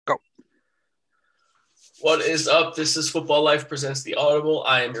What is up? This is Football Life Presents The Audible.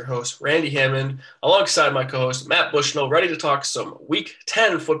 I am your host, Randy Hammond, alongside my co-host, Matt Bushnell, ready to talk some Week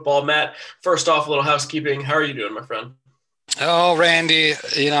 10 football. Matt, first off, a little housekeeping. How are you doing, my friend? Oh, Randy,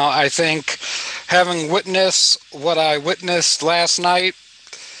 I think having witnessed what I witnessed last night,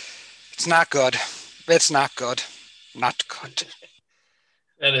 it's not good. It's not good. Not good.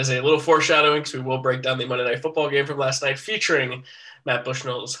 That is a little foreshadowing because we will break down the Monday Night Football game from last night featuring Matt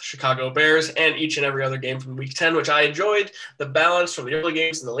Bushnell's Chicago Bears and each and every other game from Week 10, which I enjoyed. The balance from the early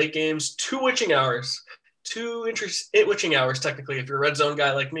games and the late games, two witching hours, technically, if you're a red zone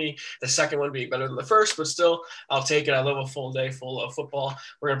guy like me. The second one being better than the first, but still, I'll take it. I love a full day full of football.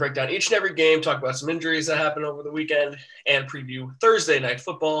 We're going to break down each and every game, talk about some injuries that happened over the weekend, and preview Thursday Night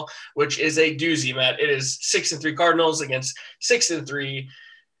Football, which is a doozy, Matt. It is 6-3 Cardinals against 6-3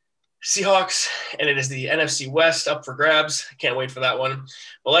 Seahawks, and it is the NFC West up for grabs. Can't wait for that one.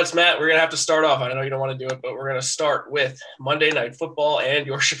 But Matt, we're going to have to start off. I know you don't want to do it, but we're going to start with Monday Night Football and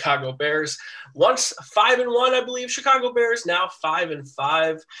your Chicago Bears. Once 5-1, I believe, Chicago Bears, now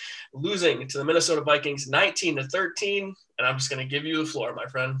 5-5, losing to the Minnesota Vikings 19-13. And I'm just going to give you the floor, my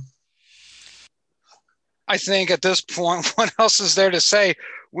friend. I think at this point, what else is there to say?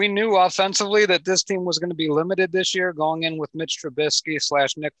 We knew offensively that this team was going to be limited this year going in with Mitch Trubisky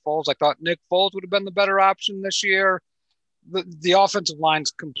 / Nick Foles. I thought Nick Foles would have been the better option this year. The offensive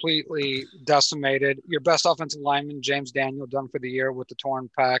line's completely decimated. Your best offensive lineman, James Daniel, done for the year with the torn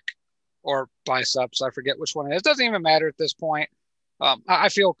pec or biceps. I forget which one it is. It doesn't even matter at this point. I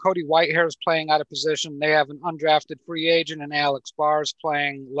feel Cody Whitehair is playing out of position. They have an undrafted free agent and Alex Bars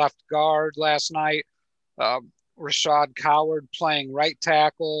playing left guard last night. Rashad Coward playing right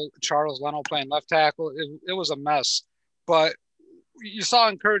tackle, Charles Leno playing left tackle. It was a mess, but you saw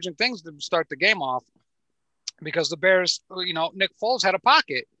encouraging things to start the game off because the Bears, Nick Foles had a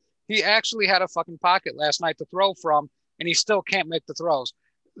pocket. He actually had a fucking pocket last night to throw from, and he still can't make the throws.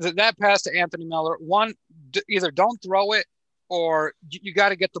 That pass to Anthony Miller, either don't throw it or you got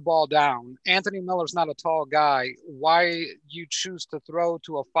to get the ball down. Anthony Miller's not a tall guy. Why you choose to throw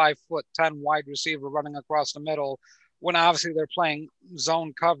to a 5'10" wide receiver running across the middle when obviously they're playing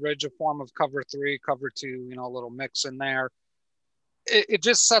zone coverage, a form of cover 3, cover 2, a little mix in there. It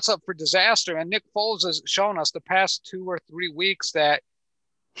just sets up for disaster. And Nick Foles has shown us the past 2 or 3 weeks that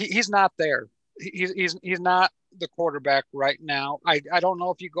he's not there. He's not the quarterback right now. I don't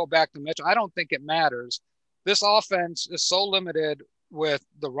know if you go back to Mitch. I don't think it matters. This offense is so limited with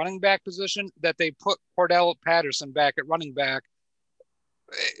the running back position that they put Cordell Patterson back at running back.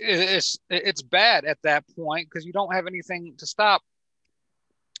 It's bad at that point because you don't have anything to stop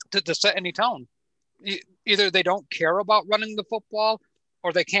to set any tone. Either they don't care about running the football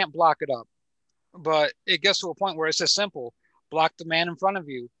or they can't block it up. But it gets to a point where it's just simple. Block the man in front of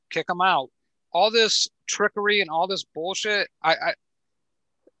you, kick him out. All this trickery and all this bullshit,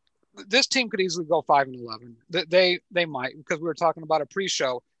 this team could easily go 5-11. They might, because we were talking about a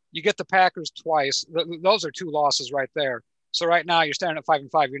pre-show. You get the Packers twice. Those are 2 losses right there. So right now you're standing at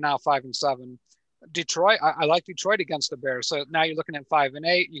 5-5. You're now 5-7. Detroit, I like Detroit against the Bears. So now you're looking at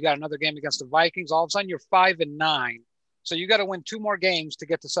 5-8. You got another game against the Vikings. All of a sudden you're 5-9. So you got to win 2 more games to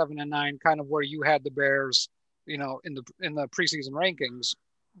get to 7-9, kind of where you had the Bears, in the preseason rankings,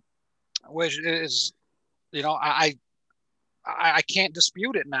 which is, I can't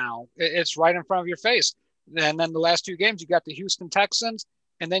dispute it now. It's right in front of your face. And then the last 2 games, you got the Houston Texans,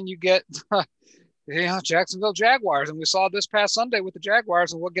 and then you get, Jacksonville Jaguars. And we saw this past Sunday with the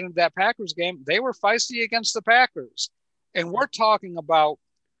Jaguars, and we'll get into that Packers game. They were feisty against the Packers. And we're talking about,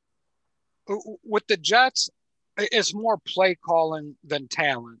 with the Jets, it's more play calling than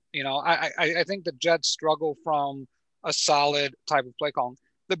talent. I think the Jets struggle from a solid type of play calling.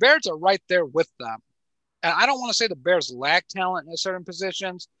 The Bears are right there with them. And I don't want to say the Bears lack talent in certain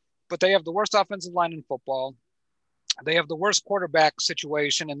positions, but they have the worst offensive line in football. They have the worst quarterback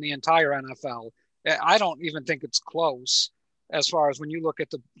situation in the entire NFL. I don't even think it's close as far as when you look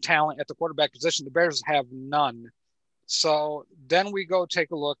at the talent at the quarterback position. The Bears have none. So then we go take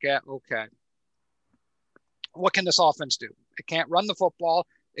a look at, okay, what can this offense do? It can't run the football.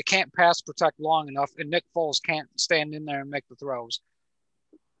 It can't pass protect long enough. And Nick Foles can't stand in there and make the throws.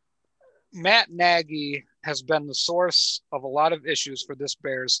 Matt Nagy has been the source of a lot of issues for this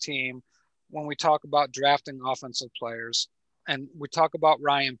Bears team when we talk about drafting offensive players. And we talk about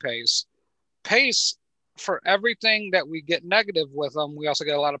Ryan Pace. Pace, for everything that we get negative with him, we also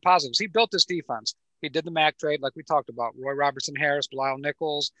get a lot of positives. He built this defense. He did the Mac trade, like we talked about. Roy Robertson Harris, Bilal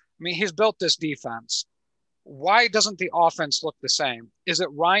Nichols. I mean, he's built this defense. Why doesn't the offense look the same? Is it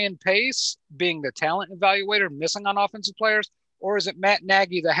Ryan Pace being the talent evaluator, missing on offensive players? Or is it Matt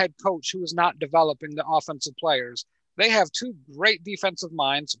Nagy, the head coach, who is not developing the offensive players? They have two great defensive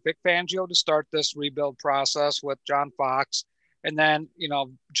minds, Vic Fangio to start this rebuild process with John Fox, and then,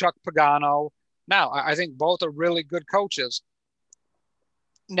 Chuck Pagano. Now, I think both are really good coaches.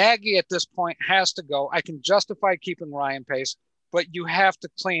 Nagy at this point has to go. I can justify keeping Ryan Pace, but you have to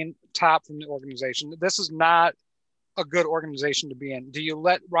clean top from the organization. This is not a good organization to be in. Do you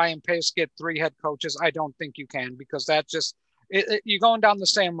let Ryan Pace get 3 head coaches? I don't think you can, because that just you're going down the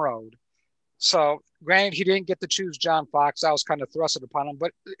same road. So granted, he didn't get to choose John Fox. That was kind of thrusted upon him,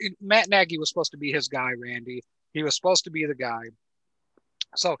 but Matt Nagy was supposed to be his guy, Randy. He was supposed to be the guy.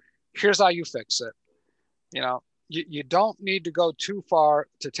 So here's how you fix it. You don't need to go too far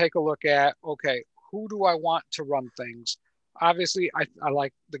to take a look at, okay, who do I want to run things? Obviously, I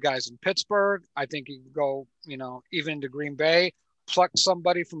like the guys in Pittsburgh. I think you can go, even into Green Bay, pluck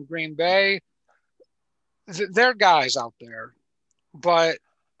somebody from Green Bay. There are guys out there. But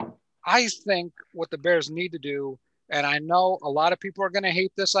I think what the Bears need to do, and I know a lot of people are going to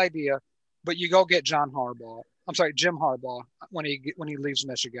hate this idea, but you go get Jim Harbaugh when he leaves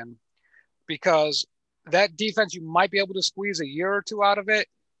Michigan, because that defense, you might be able to squeeze a year or two out of it.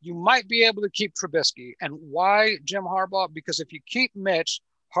 You might be able to keep Trubisky. And why Jim Harbaugh? Because if you keep Mitch,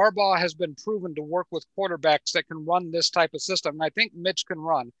 Harbaugh has been proven to work with quarterbacks that can run this type of system. And I think Mitch can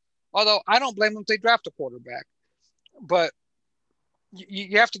run. Although I don't blame them if they draft a quarterback. But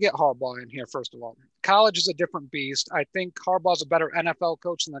you have to get Harbaugh in here, first of all. College is a different beast. I think Harbaugh's a better NFL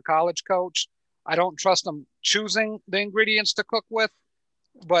coach than a college coach. I don't trust him choosing the ingredients to cook with.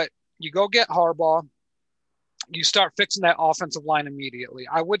 But you go get Harbaugh. You start fixing that offensive line immediately.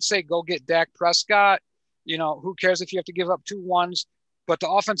 I would say go get Dak Prescott. Who cares if you have to give up 2 ones? But the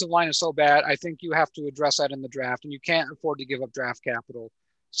offensive line is so bad, I think you have to address that in the draft, and you can't afford to give up draft capital.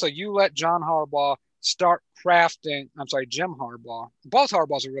 So you let Jim Harbaugh start crafting. Jim Harbaugh. Both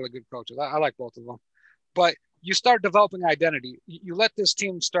Harbaughs are really good coaches. I like both of them. But you start developing identity. You let this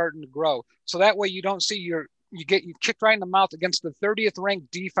team starting to grow. So that way you don't see you get kicked right in the mouth against the 30th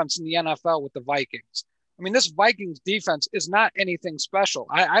ranked defense in the NFL with the Vikings. I mean, this Vikings defense is not anything special.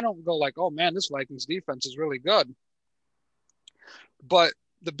 I don't go like, oh, man, this Vikings defense is really good. But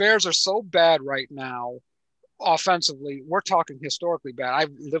the Bears are so bad right now offensively. We're talking historically bad.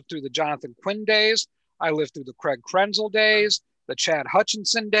 I've lived through the Jonathan Quinn days. I lived through the Craig Krenzel days, the Chad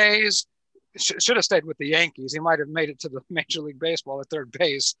Hutchinson days. Should have stayed with the Yankees. He might have made it to the Major League Baseball at third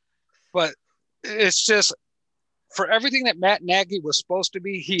base. But it's just, for everything that Matt Nagy was supposed to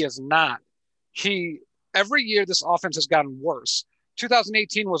be, he is not. Every year, this offense has gotten worse.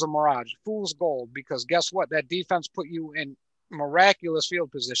 2018 was a mirage, fool's gold, because guess what? That defense put you in miraculous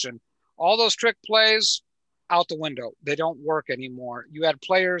field position. All those trick plays, out the window. They don't work anymore. You had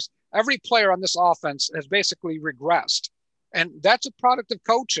players, every player on this offense has basically regressed. And that's a product of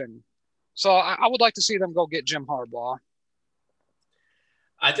coaching. So I would like to see them go get Jim Harbaugh.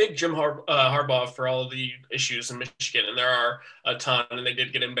 I think Jim Harbaugh, for all of the issues in Michigan, and there are a ton, and they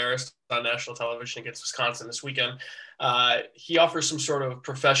did get embarrassed on national television against Wisconsin this weekend, he offers some sort of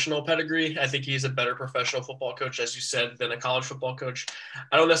professional pedigree. I think he's a better professional football coach, as you said, than a college football coach.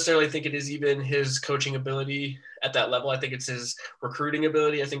 I don't necessarily think it is even his coaching ability at that level. I think it's his recruiting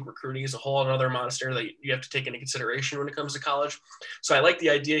ability. I think recruiting is a whole other monster that you have to take into consideration when it comes to college. So I like the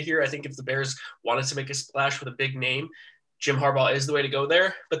idea here. I think if the Bears wanted to make a splash with a big name, Jim Harbaugh is the way to go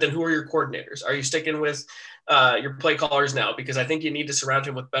there. But then who are your coordinators? Are you sticking with your play callers now? Because I think you need to surround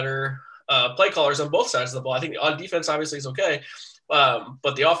him with better play callers on both sides of the ball. I think on defense obviously is okay.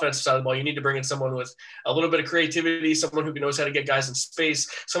 But the offensive side of the ball, you need to bring in someone with a little bit of creativity, someone who knows how to get guys in space,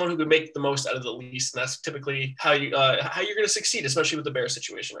 someone who can make the most out of the least. And that's typically how you're going to succeed, especially with the Bears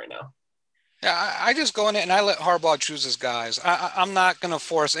situation right now. Yeah, I just go in it and I let Harbaugh choose his guys. I'm not going to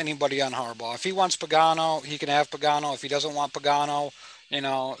force anybody on Harbaugh. If he wants Pagano, he can have Pagano. If he doesn't want Pagano,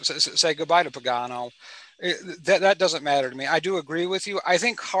 say goodbye to Pagano. That doesn't matter to me. I do agree with you. I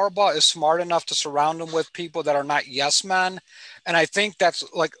think Harbaugh is smart enough to surround him with people that are not yes men. And I think that's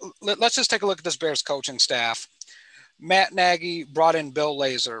like, let's just take a look at this Bears coaching staff. Matt Nagy brought in Bill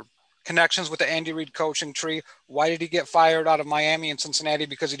Lazor. Connections with the Andy Reid coaching tree. Why did he get fired out of Miami and Cincinnati?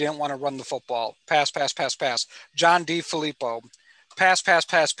 Because he didn't want to run the football. Pass. John DeFilippo.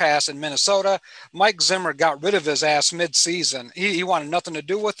 Pass in Minnesota. Mike Zimmer got rid of his ass mid-season. He wanted nothing to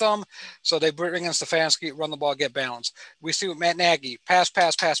do with them. So they bring in Stefanski, run the ball, get balance. We see with Matt Nagy, pass.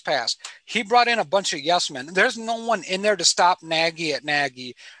 He brought in a bunch of yes men. There's no one in there to stop Nagy at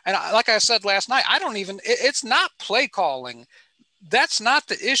Nagy. And like I said last night, it's not play calling. That's not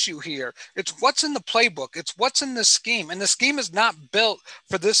the issue here. It's what's in the playbook. It's what's in the scheme. And the scheme is not built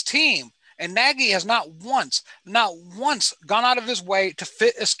for this team. And Nagy has not once gone out of his way to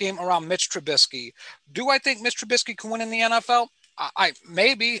fit a scheme around Mitch Trubisky. Do I think Mitch Trubisky can win in the NFL? I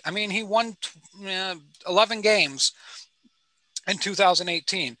maybe. I mean, he won 11 games in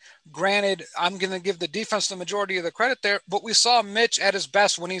 2018. Granted, I'm going to give the defense the majority of the credit there, but we saw Mitch at his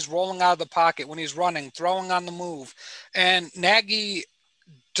best when he's rolling out of the pocket, when he's running, throwing on the move. And Nagy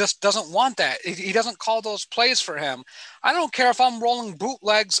just doesn't want that. He doesn't call those plays for him. I don't care if I'm rolling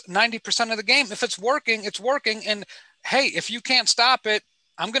bootlegs 90% of the game. If it's working, it's working. And hey, if you can't stop it,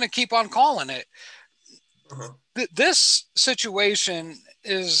 I'm going to keep on calling it. This situation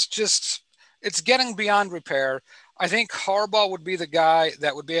is just, it's getting beyond repair. I think Harbaugh would be the guy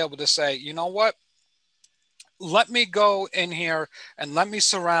that would be able to say, you know what, let me go in here and let me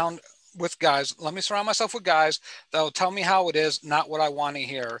surround myself with guys that will tell me how it is, not what I want to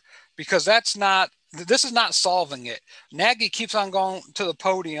hear. Because this is not solving it. Nagy keeps on going to the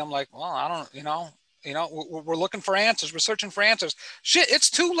podium like, well, I don't, we're looking for answers. We're searching for answers. Shit,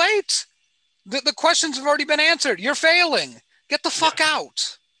 it's too late. The questions have already been answered. You're failing. Get the fuck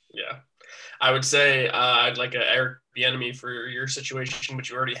out. Yeah. I would say I'd like an Eric Bieniemy for your situation, but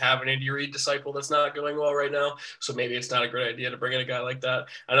you already have an Andy Reid disciple that's not going well right now. So maybe it's not a great idea to bring in a guy like that.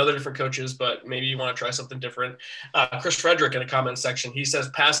 I know they're different coaches, but maybe you want to try something different. Chris Frederick in the comments section, he says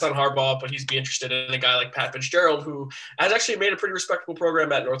pass on Harbaugh, but he'd be interested in a guy like Pat Fitzgerald, who has actually made a pretty respectable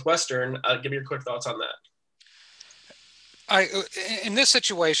program at Northwestern. Give me your quick thoughts on that. In this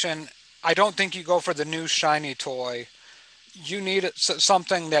situation, I don't think you go for the new shiny toy. You need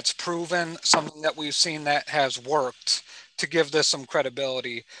something that's proven, something that we've seen that has worked to give this some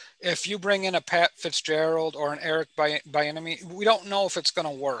credibility. If you bring in a Pat Fitzgerald or an Eric Bieniemy, we don't know if it's going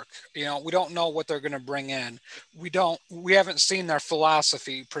to work. We don't know what they're going to bring in. We haven't seen their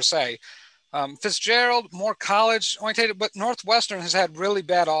philosophy per se. Fitzgerald, more college oriented, but Northwestern has had really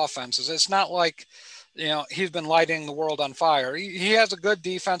bad offenses. It's not like, he's been lighting the world on fire. He has a good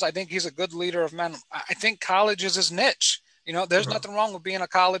defense. I think he's a good leader of men. I think college is his niche. There's nothing wrong with being a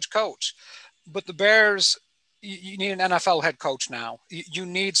college coach, but the Bears, you need an NFL head coach now. You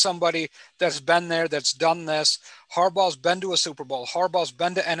need somebody that's been there, that's done this. Harbaugh's been to a Super Bowl. Harbaugh's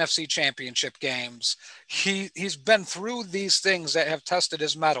been to NFC championship games. He's been through these things that have tested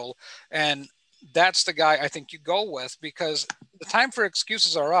his mettle. And that's the guy I think you go with, because the time for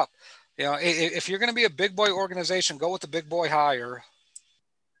excuses are up. If you're going to be a big boy organization, go with the big boy hire.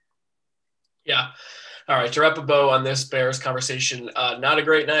 Yeah. All right, to wrap a bow on this Bears conversation, not a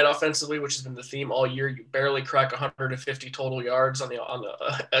great night offensively, which has been the theme all year. You barely crack 150 total yards on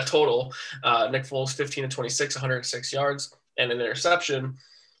the total. Nick Foles 15 to 26, 106 yards, and an interception.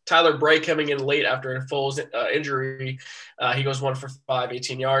 Tyler Bray coming in late after a Foles injury, he goes 1 for 5,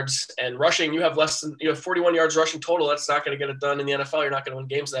 18 yards. And rushing, you have 41 yards rushing total. That's not going to get it done in the NFL. You're not going to win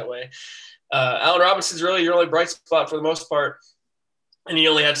games that way. Allen Robinson's really your only bright spot for the most part. And he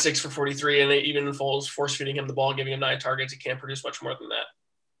only had 6 for 43, and even Foles force-feeding him the ball, giving him 9 targets. He can't produce much more than that.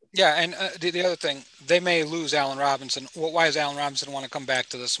 Yeah, and the other thing, they may lose Allen Robinson. Why does Allen Robinson want to come back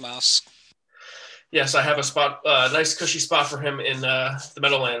to this mess? Yes, I have a spot, nice cushy spot for him in the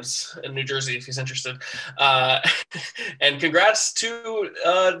Meadowlands in New Jersey if he's interested. And congrats to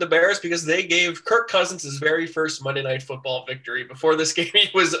the Bears, because they gave Kirk Cousins his very first Monday Night Football victory. Before this game, he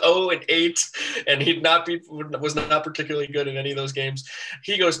was 0-8, and was not particularly good in any of those games.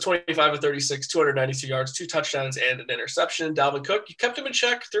 He goes 25 of 36, 292 yards, 2 touchdowns, and an interception. Dalvin Cook, you kept him in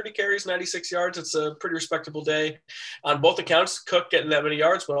check, 30 carries, 96 yards. It's a pretty respectable day on both accounts. Cook getting that many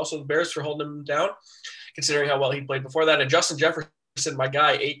yards, but also the Bears for holding him down, considering how well he played before that. And Justin Jefferson, my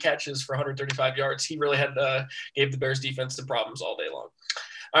guy, 8 catches for 135 yards. He really gave the Bears defense some problems all day long.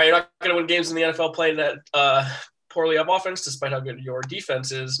 All right, you're not going to win games in the NFL playing that poorly up offense, despite how good your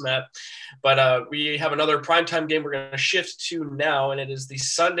defense is, Matt. But we have another primetime game we're going to shift to now, and it is the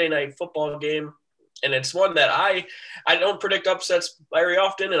Sunday Night Football game. And it's one that I don't predict upsets very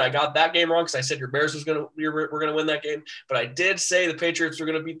often, and I got that game wrong because I said your Bears were going to win that game. But I did say the Patriots were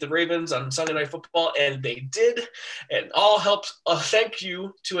going to beat the Ravens on Sunday Night Football, and they did. And all helps. Thank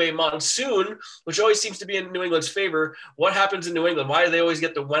you to a monsoon, which always seems to be in New England's favor. What happens in New England? Why do they always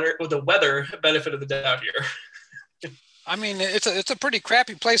get the weather benefit of the doubt here? I mean, it's a pretty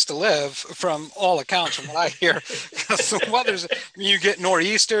crappy place to live from all accounts, from what I hear. The weather's, you get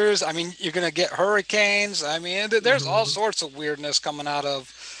nor'easters. I mean, you're going to get hurricanes. I mean, there's all sorts of weirdness coming out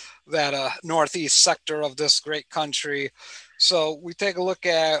of that northeast sector of this great country. So we take a look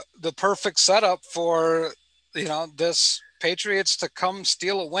at the perfect setup for, this Patriots to come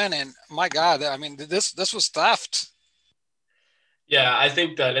steal a win. And my God, I mean, this was theft. Yeah, I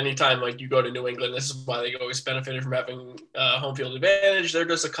think that anytime like you go to New England, this is why they always benefited from having home field advantage. They're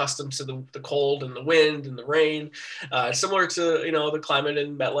just accustomed to the cold and the wind and the rain. Similar to the climate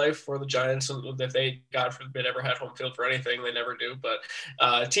in MetLife or the Giants, if they God forbid ever had home field for anything, they never do. But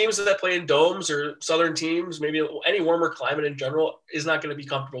teams that play in domes or southern teams, maybe any warmer climate in general, is not going to be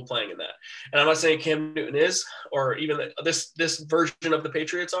comfortable playing in that. And I'm not saying Cam Newton is, or even this version of the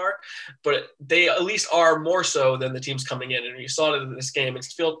Patriots are, but they at least are more so than the teams coming in. And you saw it in this game. It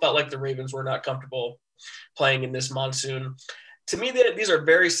felt like the Ravens were not comfortable playing in this monsoon. To me, these are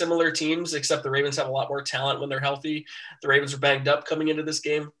very similar teams, except the Ravens have a lot more talent when they're healthy. The Ravens are banged up coming into this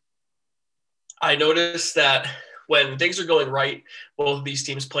game. I noticed that when things are going right, both of these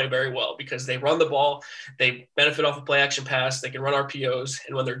teams play very well because they run the ball, they benefit off a play action pass, they can run RPOs,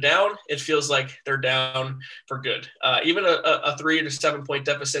 and when they're down, it feels like they're down for good. Even a 3 to 7 point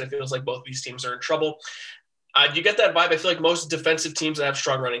deficit, it feels like both of these teams are in trouble. You get that vibe. I feel like most defensive teams that have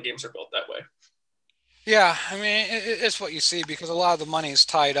strong running games are built that way. Yeah, I mean, it's what you see because a lot of the money is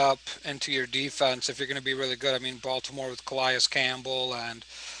tied up into your defense if you're going to be really good. I mean, Baltimore with Calais Campbell and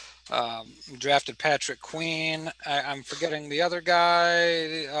drafted Patrick Queen. I'm forgetting the other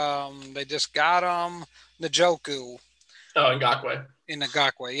guy. They just got him, Njoku Oh, Ngakwe. in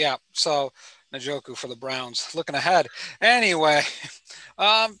Ngakwe. Yeah, so Njoku for the Browns. Looking ahead. Anyway,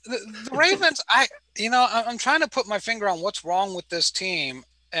 the Ravens. I'm trying to put my finger on what's wrong with this team,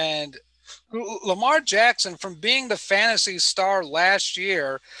 and Lamar Jackson, from being the fantasy star last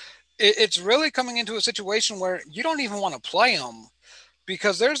year, it's really coming into a situation where you don't even want to play him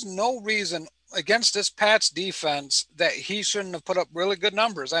because there's no reason against this Pats defense that he shouldn't have put up really good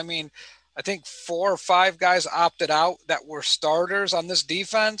numbers. I mean, I think 4 or 5 guys opted out that were starters on this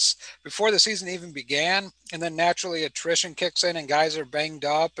defense before the season even began. And then naturally attrition kicks in and guys are banged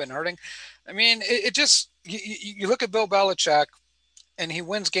up and hurting. I mean, it just, you look at Bill Belichick and he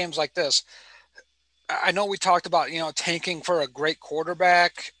wins games like this. I know we talked about, tanking for a great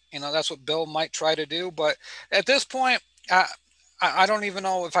quarterback. That's what Bill might try to do. But at this point, I don't even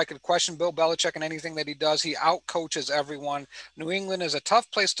know if I could question Bill Belichick and anything that he does. He outcoaches everyone. New England is a tough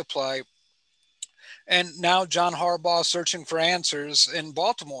place to play. And now John Harbaugh searching for answers in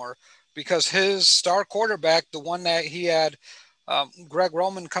Baltimore because his star quarterback, the one that he had Greg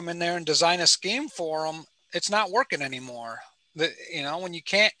Roman come in there and design a scheme for him, it's not working anymore. When you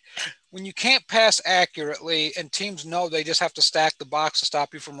can't pass accurately and teams know they just have to stack the box to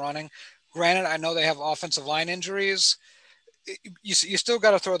stop you from running. Granted, I know they have offensive line injuries. You still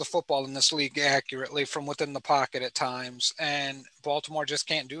got to throw the football in this league accurately from within the pocket at times, and Baltimore just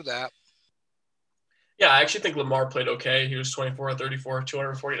can't do that. Yeah, I actually think Lamar played okay. He was 24 34,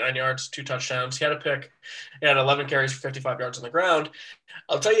 249 yards, 2 touchdowns. He had a pick and 11 carries for 55 yards on the ground.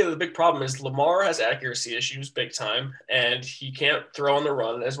 I'll tell you the big problem is Lamar has accuracy issues big time, and he can't throw on the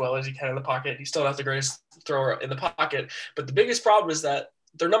run as well as he can in the pocket. He's still not the greatest thrower in the pocket. But the biggest problem is that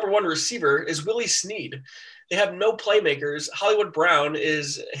their number one receiver is Willie Snead. They have no playmakers. Hollywood Brown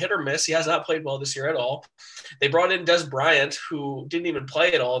is hit or miss. He has not played well this year at all. They brought in Des Bryant, who didn't even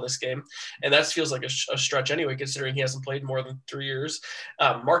play at all in this game, and that feels like a stretch anyway, considering he hasn't played more than 3 years.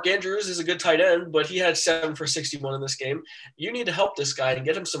 Mark Andrews is a good tight end, but he had 7 for 61 in this game. You need to help this guy and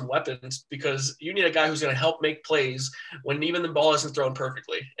get him some weapons because you need a guy who's going to help make plays when even the ball isn't thrown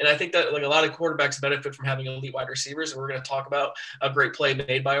perfectly. And I think that like a lot of quarterbacks benefit from having elite wide receivers, and we're going to talk about a great play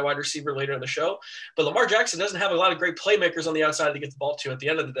made by a wide receiver later in the show. But Lamar Jackson doesn't have a lot of great playmakers on the outside to get the ball to at the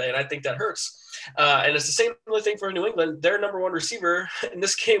end of the day, and I think that hurts. And it's the same thing for New England. Their number one receiver in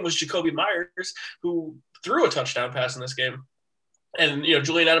this game was Jacoby Myers, who threw a touchdown pass in this game. And,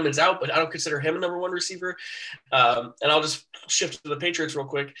 Julian Edelman's out, but I don't consider him a number one receiver. And I'll just shift to the Patriots real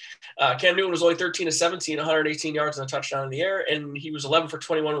quick. Cam Newton was only 13 to 17, 118 yards and a touchdown in the air, and he was 11 for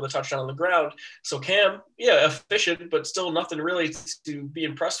 21 with a touchdown on the ground. So Cam, efficient, but still nothing really to be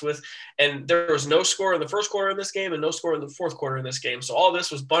impressed with. And there was no score in the first quarter in this game and no score in the fourth quarter in this game. So all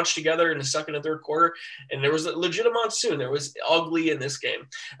this was bunched together in the second and third quarter, and there was a legitimate monsoon. There was ugly in this game.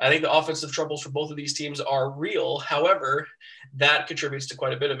 I think the offensive troubles for both of these teams are real. However, that contributes to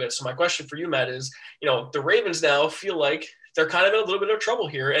quite a bit of it. So my question for you, Matt, is, the Ravens now feel like they're kind of in a little bit of trouble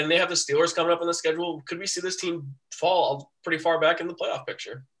here, and they have the Steelers coming up on the schedule. Could we see this team fall pretty far back in the playoff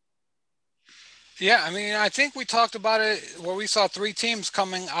picture? Yeah, I mean, I think we talked about it where we saw 3 teams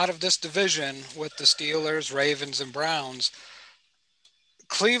coming out of this division with the Steelers, Ravens, and Browns.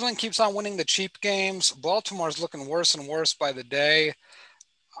 Cleveland keeps on winning the cheap games. Baltimore's looking worse and worse by the day.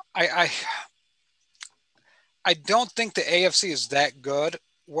 I I don't think the AFC is that good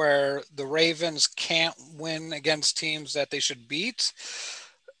where the Ravens can't win against teams that they should beat.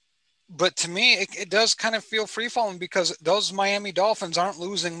 But to me, it does kind of feel free falling because those Miami Dolphins aren't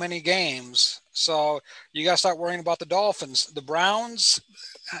losing many games. So you got to start worrying about the Dolphins. The Browns,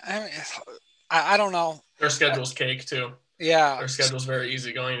 I, mean, I don't know. Their schedule's cake too. Yeah. Their schedule's very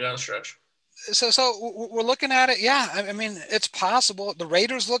easy going down the stretch. So we're looking at it. Yeah, I mean, it's possible. The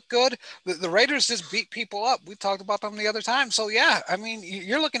Raiders look good. The Raiders just beat people up. We talked about them the other time. So yeah, I mean,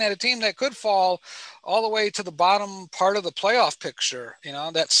 you're looking at a team that could fall all the way to the bottom part of the playoff picture.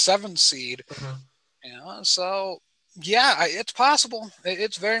 That 7 seed. Mm-hmm. So yeah, it's possible.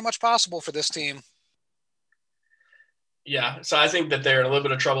 It's very much possible for this team. Yeah, so I think that they're in a little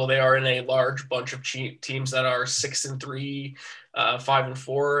bit of trouble. They are in a large bunch of teams that are 6-3,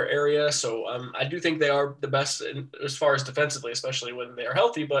 5-4 area. So I do think they are the best as far as defensively, especially when they are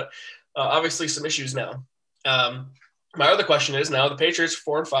healthy. But obviously, some issues now. My other question is now the Patriots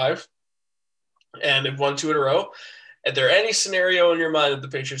 4-5, and they've won 2 in a row. Is there any scenario in your mind that the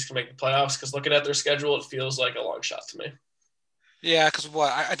Patriots can make the playoffs? Because looking at their schedule, it feels like a long shot to me. Yeah, because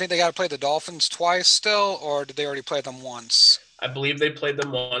what I think they got to play the Dolphins twice still, or did they already play them once? I believe they played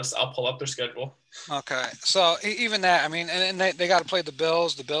them once. I'll pull up their schedule. Okay, so even that, I mean, and they got to play the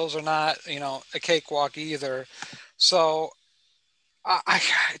Bills. The Bills are not, a cakewalk either. So,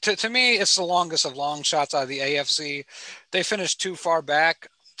 to me, it's the longest of long shots out of the AFC. They finished too far back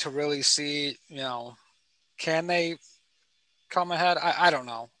to really see, can they come ahead? I don't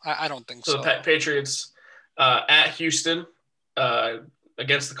know. I don't think So so. the Patriots at Houston, uh,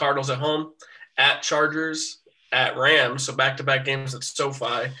 against the Cardinals at home, at Chargers, at Rams, so back-to-back games at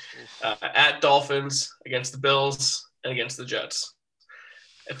SoFi, at Dolphins, against the Bills, and against the Jets.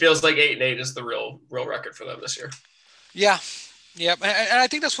 It feels like 8-8 is the real record for them this year. Yeah. Yep, and I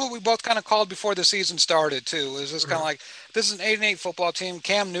think that's what we both kind of called before the season started too. Is this kind of like this is an 8-8 football team?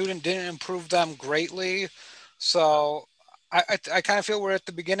 Cam Newton didn't improve them greatly, so I kind of feel we're at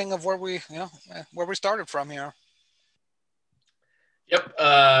the beginning of where we started from here. Yep.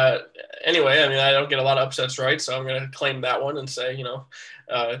 Anyway, I mean, I don't get a lot of upsets right, so I'm going to claim that one and say,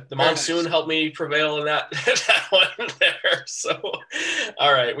 the monsoon helped me prevail in that one there. So,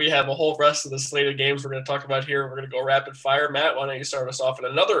 all right, we have a whole rest of the slate of games we're going to talk about here. We're going to go rapid fire. Matt, why don't you start us off in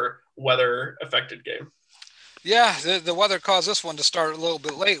another weather-affected game? Yeah, the weather caused this one to start a little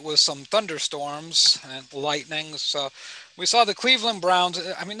bit late with some thunderstorms and lightning. So we saw the Cleveland Browns.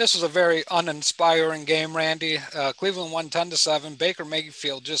 I mean, this was a very uninspiring game, Randy. Cleveland won 10-7. Baker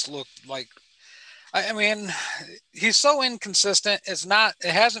Mayfield just looked like, I mean, he's so inconsistent.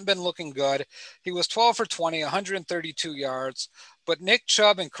 It hasn't been looking good. He was 12 for 20, 132 yards. But Nick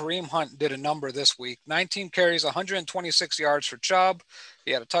Chubb and Kareem Hunt did a number this week. 19 carries, 126 yards for Chubb.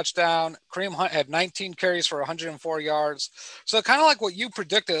 He had a touchdown. Kareem Hunt had 19 carries for 104 yards. So kind of like what you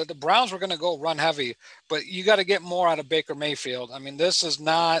predicted, the Browns were going to go run heavy, but you got to get more out of Baker Mayfield. I mean, this is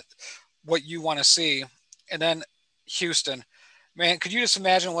not what you want to see. And then Houston. Man, could you just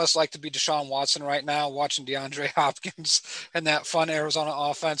imagine what it's like to be Deshaun Watson right now, watching DeAndre Hopkins and that fun Arizona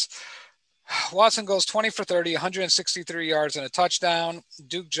offense? Watson goes 20 for 30, 163 yards and a touchdown.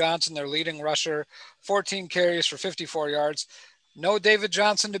 Duke Johnson, their leading rusher, 14 carries for 54 yards. No David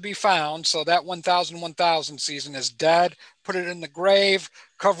Johnson to be found, so that 1,000 season is dead. Put it in the grave,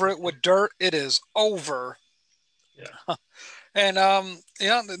 cover it with dirt. It is over. Yeah. And,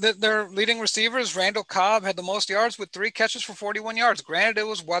 their leading receivers, Randall Cobb, had the most yards with 3 catches for 41 yards. Granted, it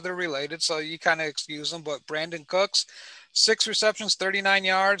was weather-related, so you kind of excuse them, but Brandon Cooks, 6 receptions, 39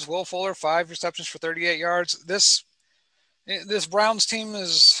 yards. Will Fuller, 5 receptions for 38 yards. This Browns team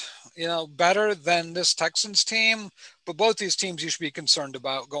is, better than this Texans team, but both these teams you should be concerned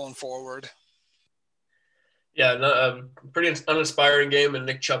about going forward. Yeah, pretty uninspiring game, and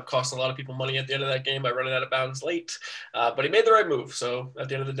Nick Chubb cost a lot of people money at the end of that game by running out of bounds late. But he made the right move. So at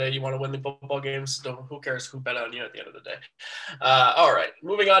the end of the day, you want to win the football games. Who cares who bet on you at the end of the day? All right,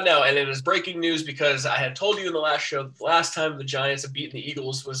 moving on now. And it is breaking news because I had told you in the last show that the last time the Giants have beaten the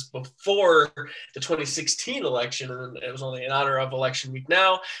Eagles was before the 2016 election, and it was only in honor of election week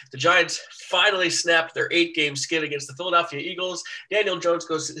now. The Giants finally snapped their 8-game skid against the Philadelphia Eagles. Daniel Jones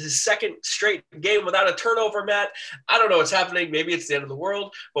goes his second straight game without a turnover, Matt. I don't know what's happening. Maybe it's the end of the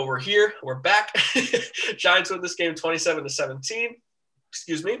world, but we're here. We're back. Giants win this game 27-17.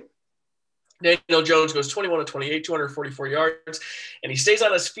 Excuse me. Daniel Jones goes 21-28, 244 yards, and he stays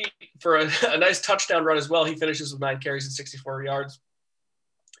on his feet for a nice touchdown run as well. He finishes with 9 carries and 64 yards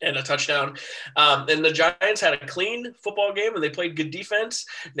and a touchdown. And the Giants had a clean football game, and they played good defense.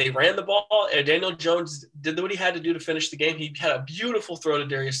 They ran the ball, and Daniel Jones did what he had to do to finish the game. He had a beautiful throw to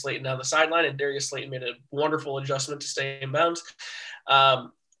Darius Slayton down the sideline, and Darius Slayton made a wonderful adjustment to stay in bounds.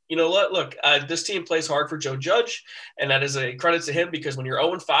 you know what? Look, this team plays hard for Joe Judge, and that is a credit to him because when you're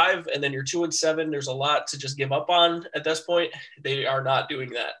 0-5 and then you're 2-7, there's a lot to just give up on at this point. They are not doing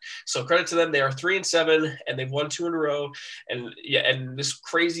that. So credit to them. They are 3-7, and they've won 2 in a row. And yeah, and this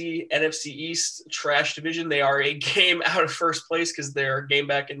crazy NFC East trash division, they are a game out of first place because they're a game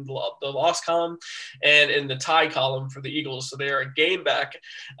back in the loss column and in the tie column for the Eagles. So they are a game back.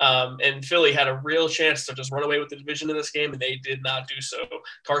 And Philly had a real chance to just run away with the division in this game, and they did not do so.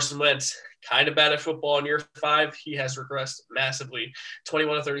 Carson Wentz, kind of bad at football in year 5. He has regressed massively.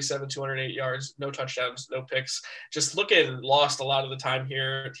 21-37, 208 yards, no touchdowns, no picks. Just looking lost a lot of the time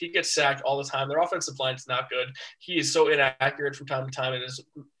here. He gets sacked all the time. Their offensive line is not good. He is so inaccurate from time to time. It is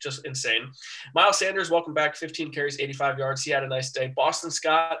just insane. Miles Sanders, welcome back. 15 carries, 85 yards. He had a nice day. Boston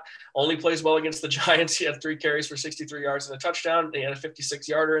Scott only plays well against the Giants. He had 3 carries for 63 yards and a touchdown. He had a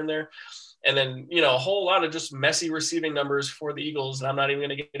 56-yarder in there. And then, you know, a whole lot of just messy receiving numbers for the Eagles. And I'm not even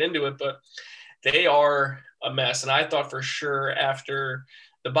going to get into it, but they are a mess. And I thought for sure after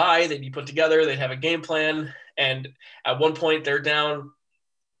the bye, they'd be put together. They'd have a game plan. And at one point they're down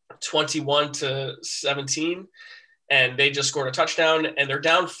 21-17 and they just scored a touchdown and they're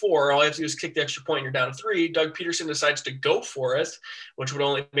down 4. All you have to do is kick the extra point and you're down 3. Doug Peterson decides to go for it, which would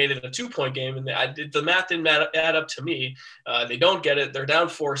only made it a 2-point game. And the math didn't add up to me. They don't get it. They're down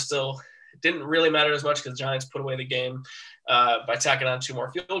 4 still. It didn't really matter as much because the Giants put away the game by tacking on 2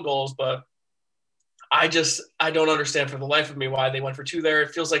 more field goals. But I don't understand for the life of me why they went for 2 there.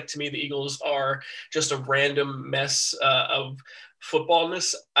 It feels like to me the Eagles are just a random mess of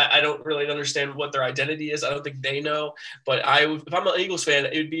footballness. I don't really understand what their identity is. I don't think they know. But if I'm an Eagles fan,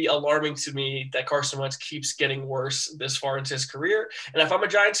 it would be alarming to me that Carson Wentz keeps getting worse this far into his career. And if I'm a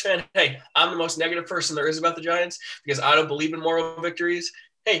Giants fan, hey, I'm the most negative person there is about the Giants because I don't believe in moral victories.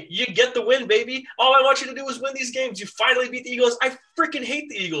 Hey, you get the win, baby. All I want you to do is win these games. You finally beat the Eagles. I freaking hate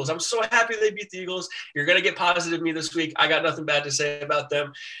the Eagles. I'm so happy they beat the Eagles. You're going to get positive me this week. I got nothing bad to say about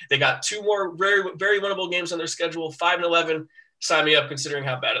them. They got 2 more very, very winnable games on their schedule, 5-11. Sign me up considering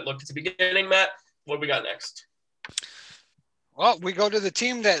how bad it looked at the beginning. Matt, what do we got next? Well, we go to the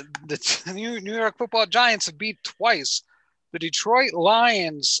team that the New York Football Giants have beat twice. The Detroit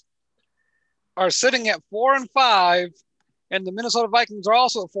Lions are sitting at 4-5. And the Minnesota Vikings are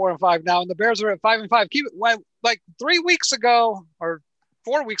also at 4-5 now, and the Bears are at 5-5. Keep it like 3 weeks ago or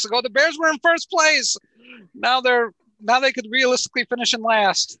 4 weeks ago, the Bears were in first place. Now they could realistically finish in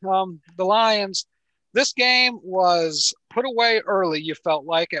last. The Lions, this game was put away early. You felt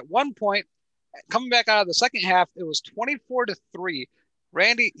like at one point, coming back out of the second half, it was 24-3.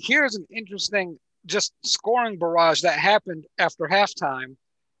 Randy, here's an interesting just scoring barrage that happened after halftime.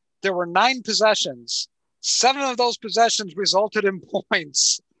 There were 9 possessions. 7 of those possessions resulted in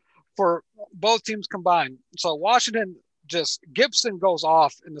points for both teams combined. So Washington Gibson goes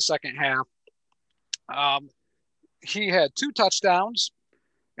off in the second half. He had 2 touchdowns.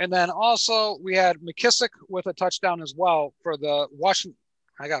 And then also we had McKissick with a touchdown as well for the Washington.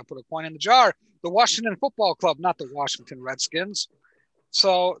 I got to put a coin in the jar. The Washington Football Club, not the Washington Redskins.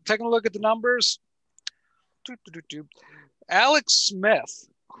 So taking a look at the numbers. Alex Smith,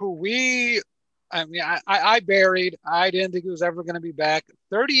 who I buried. I didn't think he was ever going to be back.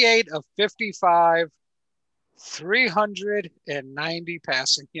 38 of 55, 390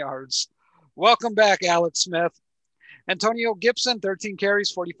 passing yards. Welcome back, Alex Smith. Antonio Gibson, 13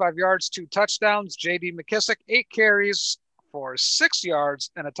 carries, 45 yards, 2 touchdowns. J.D. McKissick, 8 carries for 6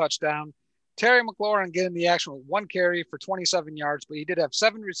 yards and a touchdown. Terry McLaurin getting the action with 1 carry for 27 yards, but he did have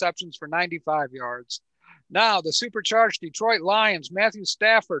 7 receptions for 95 yards. Now the supercharged Detroit Lions, Matthew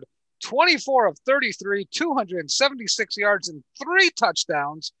Stafford, 24 of 33, 276 yards and 3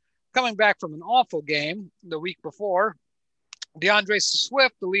 touchdowns, coming back from an awful game the week before. DeAndre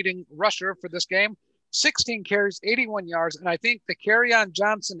Swift, the leading rusher for this game, 16 carries, 81 yards. And I think the Kerryon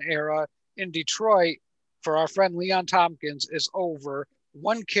Johnson era in Detroit for our friend Leon Tompkins is over.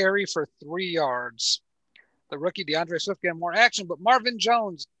 1 carry for 3 yards. The rookie DeAndre Swift getting more action, but Marvin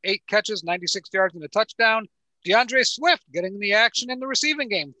Jones, 8 catches, 96 yards and a touchdown. DeAndre Swift getting the action in the receiving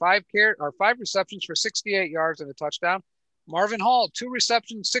game, 5 receptions for 68 yards and a touchdown. Marvin Hall, 2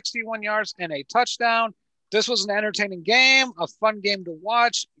 receptions, 61 yards and a touchdown. This was an entertaining game, a fun game to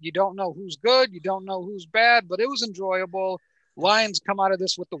watch. You don't know who's good, you don't know who's bad, but it was enjoyable. Lions come out of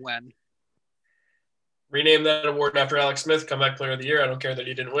this with the win. Rename that award after Alex Smith, comeback player of the year. I don't care that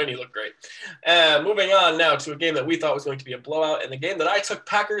he didn't win. He looked great. Moving on now to a game that we thought was going to be a blowout, and the game that I took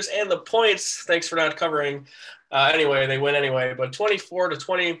Packers and the points. Thanks for not covering. Anyway, they win anyway. But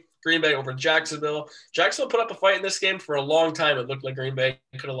 24-20, Green Bay over Jacksonville. Jacksonville put up a fight in this game for a long time. It looked like Green Bay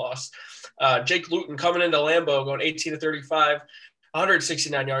could have lost. Jake Luton coming into Lambeau, going 18-35.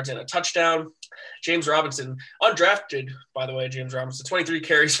 169 yards and a touchdown. James Robinson, undrafted, by the way, 23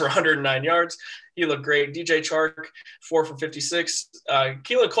 carries for 109 yards. He looked great. DJ Chark, 4 for 56.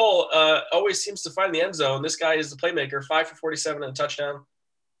 Keelan Cole always seems to find the end zone. This guy is the playmaker, 5 for 47 and a touchdown.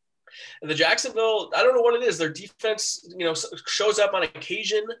 And the Jacksonville, I don't know what it is. Their defense, shows up on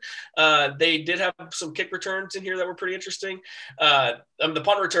occasion. They did have some kick returns in here that were pretty interesting. The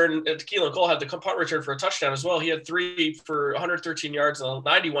punt return, Keelan Cole had the punt return for a touchdown as well. He had 3 for 113 yards and a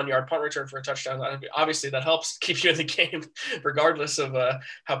 91-yard punt return for a touchdown. Obviously, that helps keep you in the game, regardless of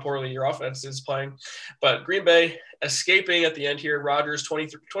how poorly your offense is playing. But Green Bay escaping at the end here. Rodgers,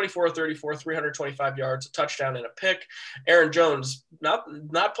 24-34, 325 yards, a touchdown, and a pick. Aaron Jones, not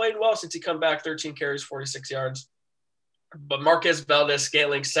played well since he come back, 13 carries, 46 yards. But Marquez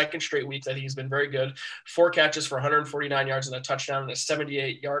Valdes-Scantling, second straight week that he's been very good. 4 catches for 149 yards and a touchdown and a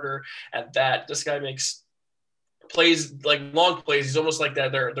 78-yarder at that. This guy makes plays, like long plays. He's almost like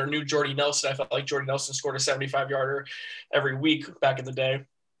that. Their new Jordy Nelson. I felt like Jordy Nelson scored a 75-yarder every week back in the day.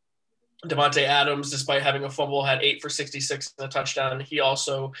 Devontae Adams, despite having a fumble, had 8 for 66 and a touchdown. He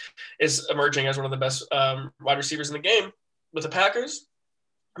also is emerging as one of the best wide receivers in the game with the Packers.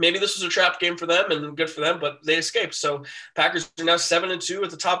 Maybe this was a trapped game for them and good for them, but they escaped. So Packers are now 7-2 at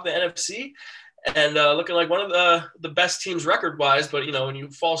the top of the NFC and looking like one of the best teams record-wise. But, when you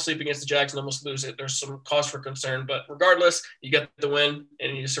fall asleep against the Jags and almost lose it, there's some cause for concern. But regardless, you get the win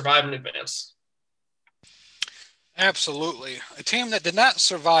and you survive in advance. Absolutely. A team that did not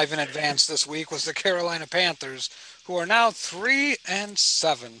survive in advance this week was the Carolina Panthers, who are now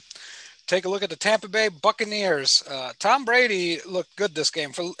 3-7. Take a look at the Tampa Bay Buccaneers. Tom Brady looked good this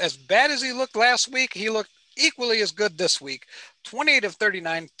game. For as bad as he looked last week, he looked equally as good this week. 28 of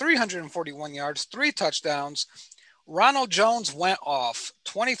 39, 341 yards, 3 touchdowns. Ronald Jones went off.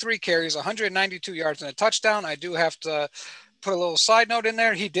 23 carries, 192 yards, and a touchdown. I do have to put a little side note in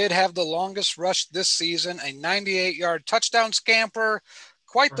there. He did have the longest rush this season, a 98-yard touchdown scamper.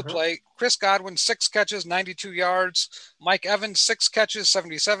 Quite the play. Chris Godwin, 6 catches, 92 yards. Mike Evans, 6 catches,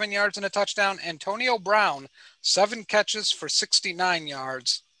 77 yards and a touchdown. Antonio Brown, 7 catches for 69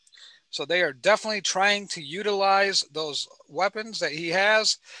 yards. So they are definitely trying to utilize those weapons that he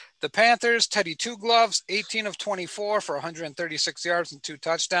has. The Panthers, Teddy Two Gloves, 18 of 24 for 136 yards and 2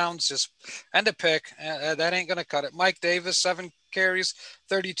 touchdowns. And a pick. That ain't going to cut it. Mike Davis, 7 carries,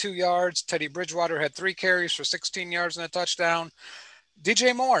 32 yards. Teddy Bridgewater had 3 carries for 16 yards and a touchdown.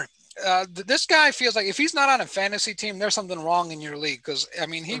 DJ Moore, this guy feels like if he's not on a fantasy team, there's something wrong in your league because,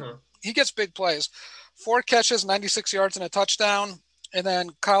 he gets big plays. 4 catches, 96 yards and a touchdown. And then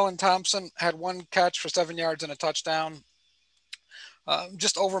Colin Thompson had 1 catch for 7 yards and a touchdown.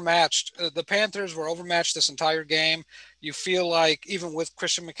 Just overmatched. The Panthers were overmatched this entire game. You feel like even with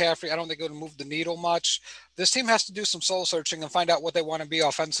Christian McCaffrey, I don't think it would move the needle much. This team has to do some soul searching and find out what they want to be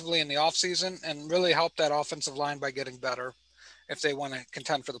offensively in the offseason and really help that offensive line by getting better if they want to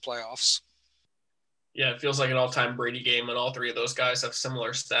contend for the playoffs. Yeah, it feels like an all-time Brady game, and all 3 of those guys have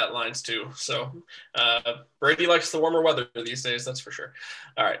similar stat lines too. So Brady likes the warmer weather these days, that's for sure.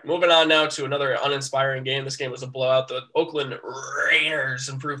 All right, moving on now to another uninspiring game. This game was a blowout. The Oakland Raiders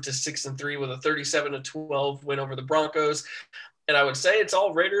improved to 6-3 with a 37-12 win over the Broncos. And I would say it's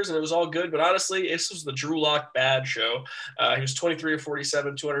all Raiders and it was all good, but honestly, this was the Drew Lock bad show. He was 23 of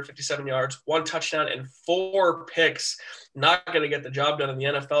 47, 257 yards, 1 touchdown, and 4 picks. Not going to get the job done in the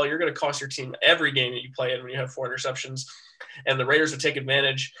NFL. You're going to cost your team every game that you play in when you have 4 interceptions. And the Raiders would take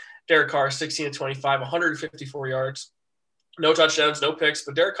advantage. Derek Carr, 16 of 25, 154 yards. No touchdowns, no picks,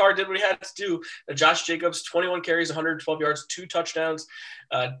 but Derek Carr did what he had to do. Josh Jacobs, 21 carries, 112 yards, 2 touchdowns.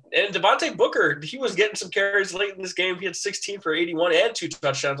 And Devontae Booker, he was getting some carries late in this game. He had 16 for 81 and 2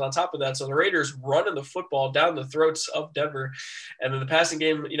 touchdowns on top of that. So the Raiders running the football down the throats of Denver. And then the passing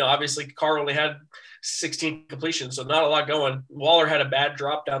game, obviously Carr only had 16 completions, so not a lot going. Waller had a bad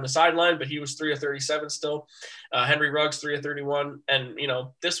drop down the sideline, but he was 3 of 37 still. Henry Ruggs, 3 of 31. And,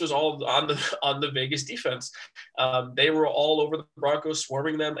 this was all on the Vegas defense. They were all over the Broncos,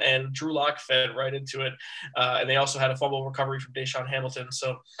 swarming them, and Drew Lock fed right into it. And they also had a fumble recovery from Deshaun Hamilton.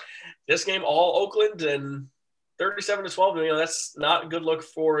 So this game, all Oakland, and 37-12, that's not a good look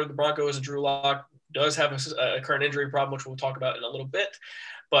for the Broncos. And Drew Lock does have a current injury problem, which we'll talk about in a little bit.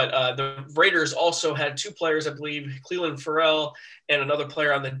 But the Raiders also had 2 players, I believe, Cleveland Farrell and another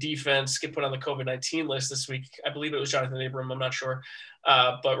player on the defense get put on the COVID-19 list this week. I believe it was Jonathan Abram. I'm not sure.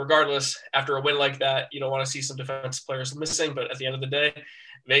 But regardless, after a win like that, you don't want to see some defensive players missing. But at the end of the day,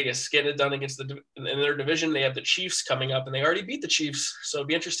 Vegas getting it done against in their division. They have the Chiefs coming up, and they already beat the Chiefs. So it'd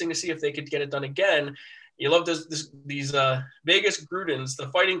be interesting to see if they could get it done again You love these Vegas Grudens, the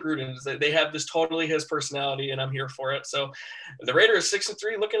Fighting Grudens. They have this totally his personality, and I'm here for it. So the Raiders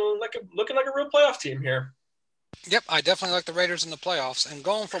 6-3, looking like a real playoff team here. Yep, I definitely like the Raiders in the playoffs. And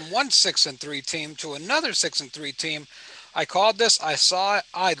going from one 6-3 team to another 6-3 team, I called this. I saw it.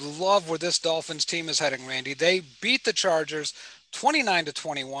 I love where this Dolphins team is heading, Randy. They beat the Chargers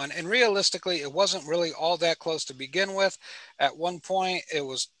 29-21, and realistically, it wasn't really all that close to begin with. At one point, it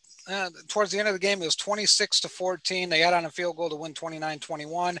was towards the end of the game, it was 26-14. They got on a field goal to win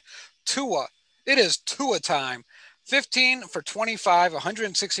 29-21. Tua, it is Tua time. 15 for 25,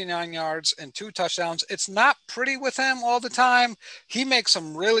 169 yards, and 2 touchdowns. It's not pretty with him all the time. He makes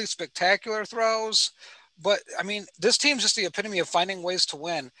some really spectacular throws. But, I mean, this team's just the epitome of finding ways to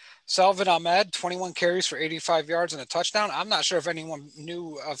win. Salvin Ahmed, 21 carries for 85 yards and a touchdown. I'm not sure if anyone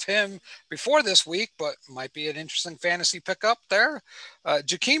knew of him before this week, but might be an interesting fantasy pickup there.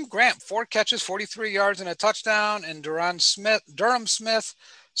 Jakeem Grant, 4 catches, 43 yards and a touchdown. And Durham Smythe,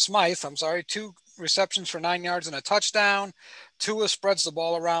 2 receptions for 9 yards and a touchdown. Tua spreads the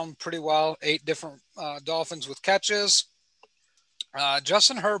ball around pretty well. 8 different Dolphins with catches.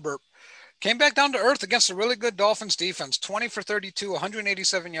 Justin Herbert came back down to earth against a really good Dolphins defense. 20 for 32,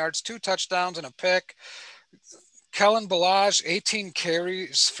 187 yards, 2 touchdowns and a pick. Kellen Balazs, 18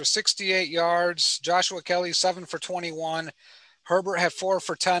 carries for 68 yards. Joshua Kelly, 7 for 21. Herbert had 4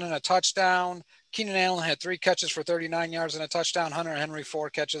 for 10 and a touchdown. Keenan Allen had 3 catches for 39 yards and a touchdown. Hunter Henry, 4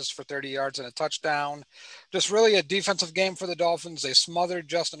 catches for 30 yards and a touchdown. Just really a defensive game for the Dolphins. They smothered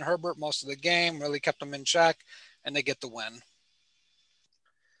Justin Herbert most of the game, really kept him in check, and they get the win.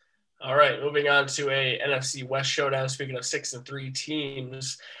 All right, moving on to a NFC West showdown. Speaking of 6-3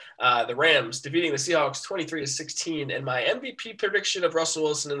 teams, the Rams defeating the Seahawks 23-16. And my MVP prediction of Russell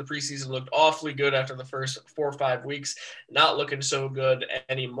Wilson in the preseason looked awfully good after the first 4 or 5 weeks. Not looking so good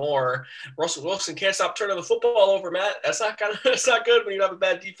anymore. Russell Wilson can't stop turning the football over, Matt. That's not good when you have a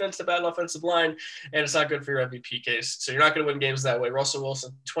bad defense, a bad offensive line, and it's not good for your MVP case. So you're not going to win games that way. Russell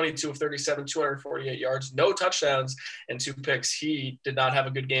Wilson, 22 of 37, 248 yards, no touchdowns, and 2 picks. He did not have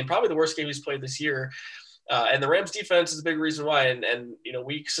a good game. Probably the worst game he's played this year. And the Rams defense is a big reason why. And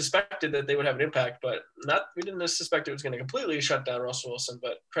we suspected that they would have an impact, but we didn't suspect it was going to completely shut down Russell Wilson,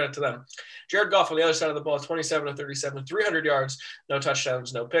 but credit to them. Jared Goff on the other side of the ball, 27 of 37, 300 yards, no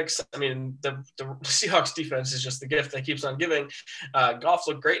touchdowns, no picks. I mean, the Seahawks defense is just the gift that keeps on giving. Goff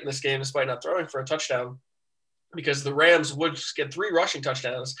looked great in this game despite not throwing for a touchdown, because the Rams would get 3 rushing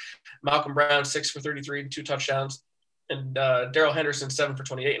touchdowns. Malcolm Brown, 6 for 33, 2 touchdowns. And Darrell Henderson, 7 for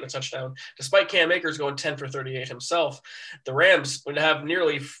 28 and a touchdown. Despite Cam Akers going 10 for 38 himself, the Rams would have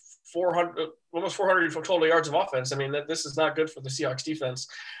nearly almost 400 total yards of offense. I mean, this is not good for the Seahawks defense.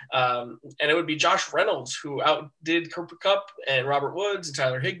 And it would be Josh Reynolds who outdid Cooper Kupp and Robert Woods and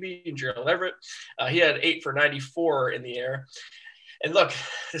Tyler Higbee and Gerald Everett. He had 8 for 94 in the air. And look,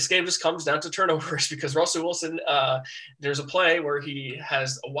 this game just comes down to turnovers, because Russell Wilson, there's a play where he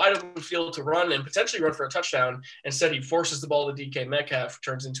has a wide open field to run and potentially run for a touchdown. Instead, he forces the ball to DK Metcalf,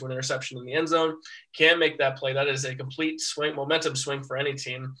 turns into an interception in the end zone. Can't make that play. That is a complete momentum swing for any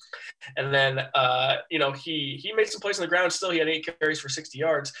team. And then, he made some plays on the ground still. He had 8 carries for 60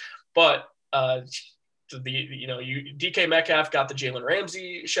 yards. But DK Metcalf got the Jalen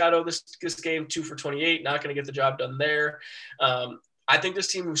Ramsey shadow this game, 2 for 28, not going to get the job done there. I think this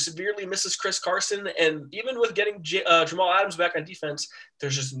team severely misses Chris Carson, and even with getting Jamal Adams back on defense,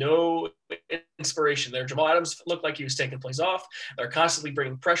 there's just no inspiration there. Jamal Adams looked like he was taking plays off. They're constantly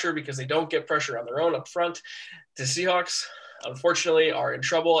bringing pressure because they don't get pressure on their own up front. The Seahawks, unfortunately, are in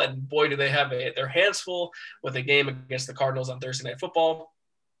trouble, and boy, do they have their hands full with a game against the Cardinals on Thursday Night Football.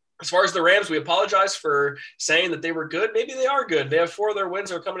 As far as the Rams, we apologize for saying that they were good. Maybe they are good. They have 4 of their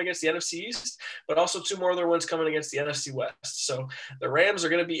wins are coming against the NFC East, but also 2 more of their wins coming against the NFC West. So the Rams are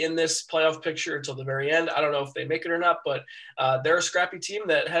going to be in this playoff picture until the very end. I don't know if they make it or not, but they're a scrappy team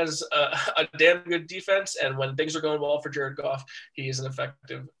that has a damn good defense. And when things are going well for Jared Goff, he is an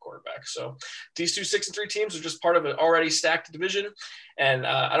effective quarterback. So these 2 6-3 teams are just part of an already stacked division. And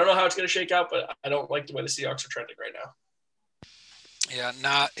I don't know how it's going to shake out, but I don't like the way the Seahawks are trending right now. Yeah,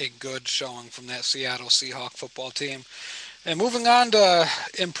 not a good showing from that Seattle Seahawks football team. And moving on to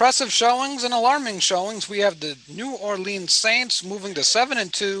impressive showings and alarming showings, we have the New Orleans Saints moving to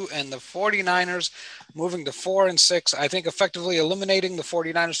 7-2 and the 49ers moving to 4-6. I think effectively eliminating the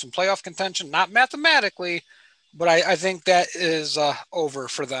 49ers from playoff contention, not mathematically, but I think that is over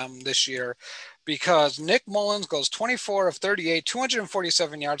for them this year, because Nick Mullins goes 24 of 38,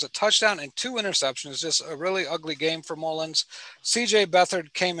 247 yards, a touchdown, and 2 interceptions. Just a really ugly game for Mullins. C.J.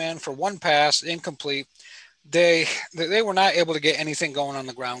 Beathard came in for 1 pass, incomplete. they were not able to get anything going on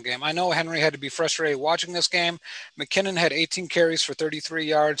the ground game. I know Henry had to be frustrated watching this game. McKinnon had 18 carries for 33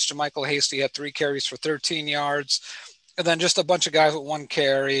 yards. JaMychal Hasty had 3 carries for 13 yards. And then just a bunch of guys with 1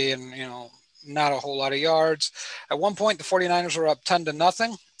 carry and, not a whole lot of yards. At one point, the 49ers were up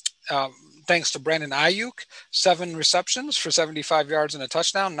 10-0. Thanks to Brandon Ayuk, 7 receptions for 75 yards and a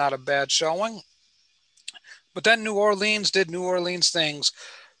touchdown. Not a bad showing. But then New Orleans did New Orleans things.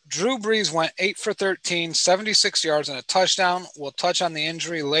 Drew Brees went 8 for 13, 76 yards and a touchdown. We'll touch on the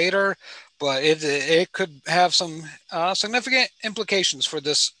injury later, but it could have some significant implications for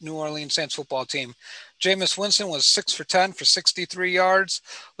this New Orleans Saints football team. Jameis Winston was 6 for 10 for 63 yards.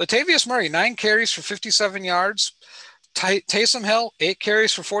 Latavius Murray, 9 carries for 57 yards. Taysom Hill, 8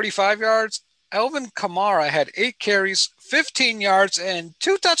 carries for 45 yards. Alvin Kamara had 8 carries, 15 yards, and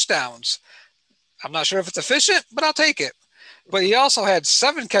 2 touchdowns. I'm not sure if it's efficient, but I'll take it. But he also had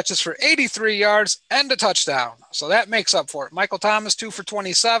 7 catches for 83 yards and a touchdown. So that makes up for it. Michael Thomas, 2 for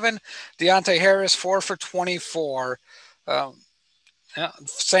 27. Deontay Harris, 4 for 24.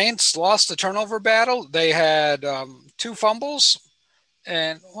 Saints lost the turnover battle. They had 2 fumbles.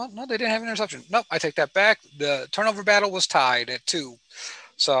 And, no, they didn't have an interception. Nope, I take that back. The turnover battle was tied at 2.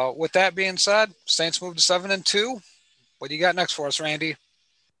 So with that being said, Saints moved to 7-2. What do you got next for us, Randy?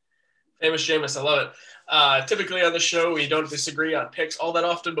 Famous Jameis, I love it. Typically on the show, we don't disagree on picks all that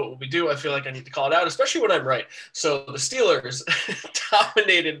often, but when we do, I feel like I need to call it out, especially when I'm right. So the Steelers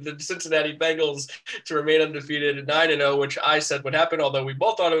dominated the Cincinnati Bengals to remain undefeated at 9-0, which I said would happen, although we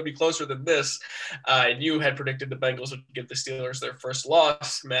both thought it would be closer than this. And you had predicted the Bengals would give the Steelers their first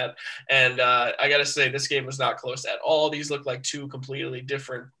loss, Matt. And I got to say, this game was not close at all. These look like 2 completely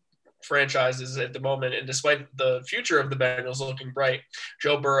different franchises at the moment, and despite the future of the Bengals looking bright,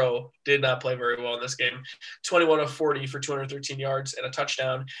 Joe Burrow did not play very well in this game. 21 of 40 for 213 yards and a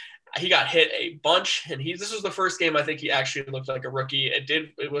touchdown. He got hit a bunch, and this was the first game I think he actually looked like a rookie.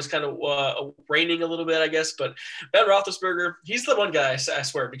 It was kind of raining a little bit, I guess, but Ben Roethlisberger, he's the one guy, I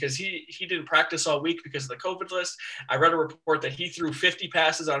swear, because he didn't practice all week because of the COVID list. I read a report that he threw 50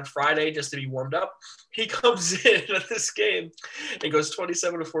 passes on Friday just to be warmed up. He comes in at this game and goes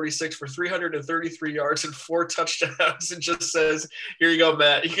 27 of 46 for 333 yards and 4 touchdowns and just says, here you go,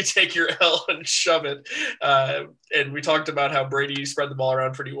 Matt. You can take your L and shove it. And we talked about how Brady spread the ball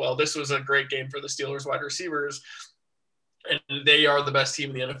around pretty well. This was a great game for the Steelers wide receivers, and they are the best team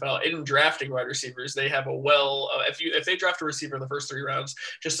in the NFL in drafting wide receivers. They have if they draft a receiver in the first 3 rounds,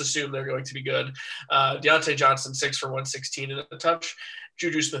 just assume they're going to be good. Deontay Johnson, 6 for 116 and a touch.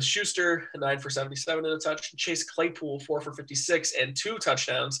 Juju Smith-Schuster, 9 for 77 and a touch. Chase Claypool, 4 for 56 and 2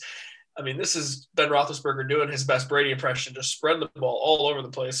 touchdowns. I mean, this is Ben Roethlisberger doing his best Brady impression, just spreading the ball all over the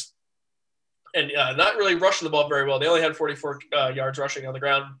place. And not really rushing the ball very well. They only had 44 yards rushing on the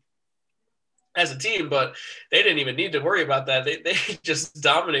ground as a team, but they didn't even need to worry about that. They just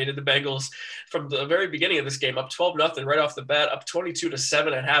dominated the Bengals from the very beginning of this game, up 12-0 right off the bat, up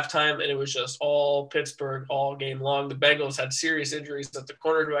 22-7 at halftime, and it was just all Pittsburgh all game long. The Bengals had serious injuries at the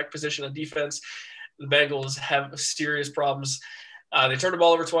cornerback position on defense. The Bengals have serious problems. They turned the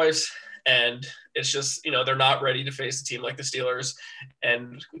ball over twice. And it's just, they're not ready to face a team like the Steelers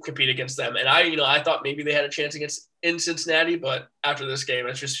and compete against them. And I thought maybe they had a chance in Cincinnati, but after this game,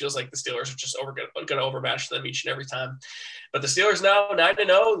 it just feels like the Steelers are just going to overmatch them each and every time. But the Steelers now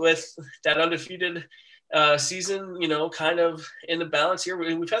 9-0 with that undefeated season, kind of in the balance here.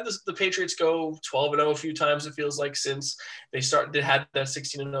 We've had the Patriots go 12-0 a few times, it feels like, since they had that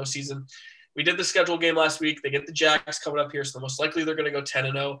 16-0 season. We did the schedule game last week. They get the Jags coming up here, so most likely they're going to go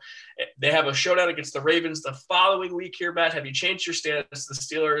 10-0. They have a showdown against the Ravens the following week here, Matt. Have you changed your stance, the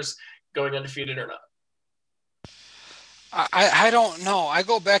Steelers going undefeated or not? I don't know. I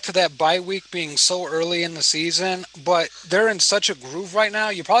go back to that bye week being so early in the season, but they're in such a groove right now.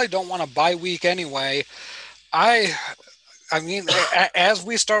 You probably don't want a bye week anyway. I mean, as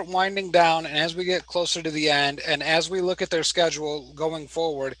we start winding down and as we get closer to the end and as we look at their schedule going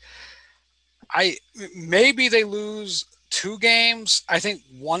forward, maybe they lose 2 games. I think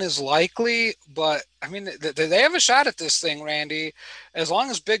 1 is likely, but I mean, they have a shot at this thing, Randy. As long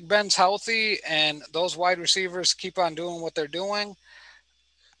as Big Ben's healthy and those wide receivers keep on doing what they're doing,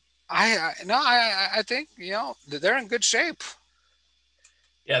 I think, they're in good shape.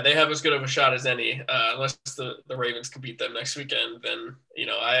 Yeah, they have as good of a shot as any, unless the Ravens can beat them next weekend. Then,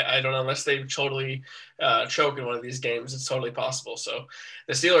 I don't know, unless they totally choke in one of these games, it's totally possible. So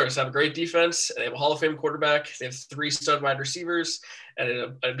the Steelers have a great defense. They have a Hall of Fame quarterback. They have 3 stud wide receivers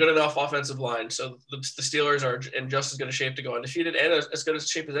and a good enough offensive line. So the Steelers are in just as good a shape to go undefeated and as good a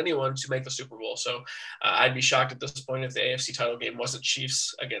shape as anyone to make the Super Bowl. So I'd be shocked at this point if the AFC title game wasn't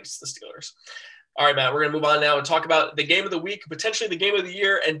Chiefs against the Steelers. All right, Matt, we're going to move on now and talk about the game of the week, potentially the game of the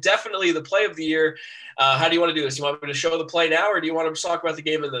year, and definitely the play of the year. How do you want to do this? You want me to show the play now, or do you want to talk about the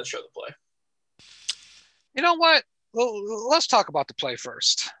game and then show the play? You know what? Let's talk about the play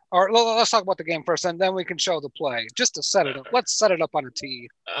first. Or let's talk about the game first, and then we can show the play just to set it up. Let's set it up on a tee.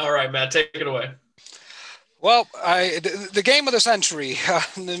 All right, Matt, take it away. Well, the game of the century,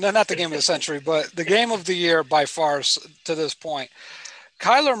 not the game of the century, but the game of the year by far to this point.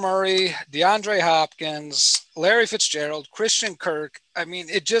 Kyler Murray, DeAndre Hopkins, Larry Fitzgerald, Christian Kirk. I mean,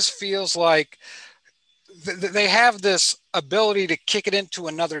 it just feels like they have this ability to kick it into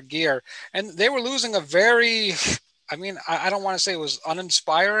another gear. And they were losing a very, I don't want to say it was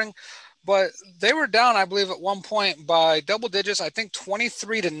uninspiring, but they were down, I believe, at one point by double digits. I think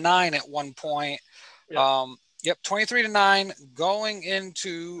 23-9 at one point. Yep.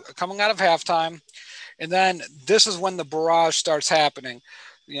 23-9 coming out of halftime. And then this is when the barrage starts happening.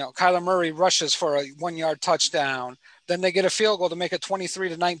 Kyler Murray rushes for a 1-yard touchdown. Then they get a field goal to make it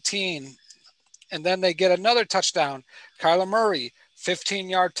 23-19. And then they get another touchdown. Kyler Murray,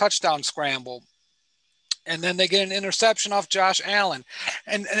 15-yard touchdown scramble. And then they get an interception off Josh Allen.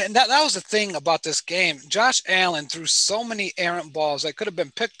 And that was the thing about this game. Josh Allen threw so many errant balls that could have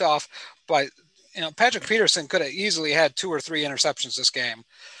been picked off by – Patrick Peterson could have easily had 2 or 3 interceptions this game.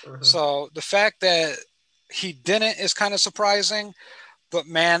 Mm-hmm. So the fact that he didn't is kind of surprising. But,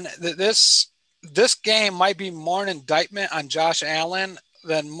 man, this game might be more an indictment on Josh Allen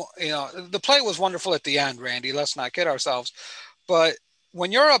than, the play was wonderful at the end, Randy. Let's not kid ourselves. But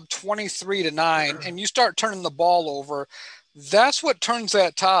when you're up 23-9 and you start turning the ball over, that's what turns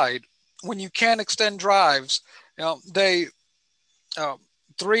that tide. When you can't extend drives, they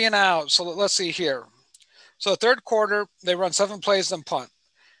 3 and out. So let's see here. So third quarter, they run 7 plays, then punt.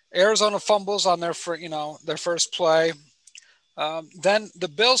 Arizona fumbles on their first play. Then the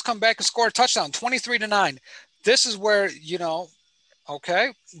Bills come back and score a touchdown, 23-9. This is where, okay,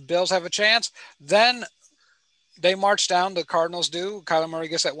 Bills have a chance. Then they march down, the Cardinals do. Kyler Murray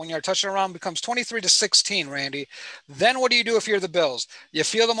gets that 1-yard touchdown around, becomes 23-16, Randy. Then what do you do if you're the Bills? You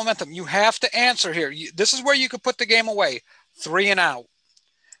feel the momentum. You have to answer here. This is where you could put the game away, 3 and out.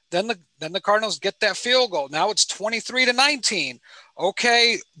 Then the Cardinals get that field goal. Now it's 23-19.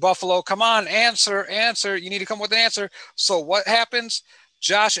 Okay, Buffalo, come on, answer. You need to come with an answer. So what happens?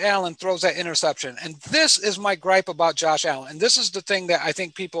 Josh Allen throws that interception. And this is my gripe about Josh Allen. And this is the thing that I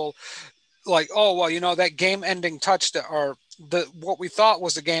think people like, oh, well, that game-ending touchdown, or what we thought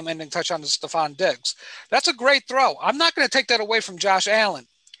was the game-ending touchdown to Stephon Diggs. That's a great throw. I'm not going to take that away from Josh Allen.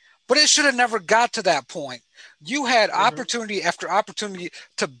 But it should have never got to that point. You had opportunity after opportunity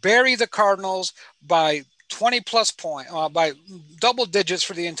to bury the Cardinals by 20-plus points, by double digits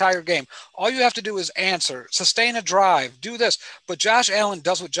for the entire game. All you have to do is answer, sustain a drive, do this. But Josh Allen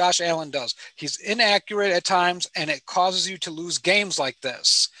does what Josh Allen does. He's inaccurate at times, and it causes you to lose games like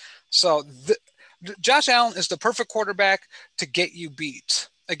this. So Josh Allen is the perfect quarterback to get you beat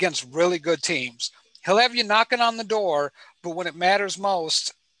against really good teams. He'll have you knocking on the door, but when it matters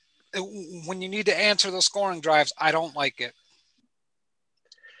most, when you need to answer those scoring drives, I don't like it.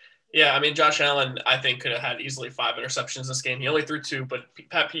 Yeah, I mean, Josh Allen, I think, could have had easily 5 interceptions this game. He only threw 2, but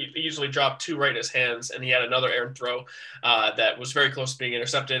Pat Pete easily dropped 2 right in his hands, and he had another errant throw that was very close to being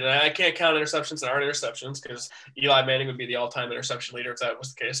intercepted. And I can't count interceptions that aren't interceptions because Eli Manning would be the all-time interception leader if that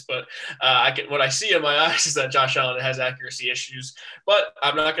was the case. But what I see in my eyes is that Josh Allen has accuracy issues. But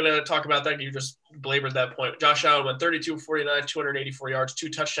I'm not going to talk about that. You just belabored that point. Josh Allen went 32-49, 284 yards, 2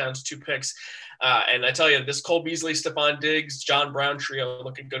 touchdowns, 2 picks. And I tell you, this Cole Beasley, Stephon Diggs, John Brown trio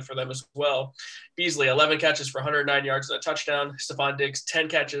looking good for them as well. Beasley, 11 catches for 109 yards and a touchdown. Stephon Diggs, 10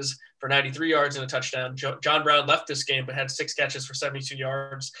 catches for 93 yards and a touchdown. John Brown left this game but had 6 catches for 72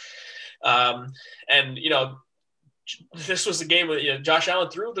 yards. This was the game where Josh Allen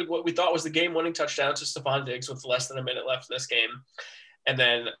threw what we thought was the game-winning touchdown to Stephon Diggs with less than a minute left in this game. And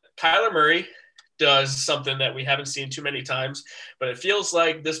then Kyler Murray does something that we haven't seen too many times, but it feels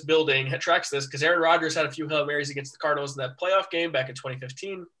like this building tracks this because Aaron Rodgers had a few Hail Marys against the Cardinals in that playoff game back in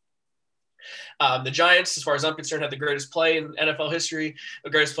 2015. The Giants, as far as I'm concerned, had the greatest play in NFL history, the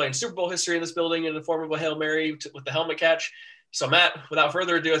greatest play in Super Bowl history in this building in the form of a Hail Mary with the helmet catch. So, Matt, without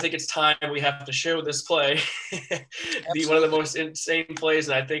further ado, I think it's time we have to show this play. One of the most insane plays,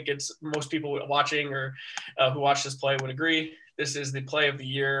 and I think it's most people watching or who watch this play would agree. This is the play of the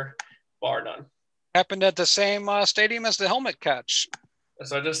year, bar none. Happened at the same stadium as the helmet catch.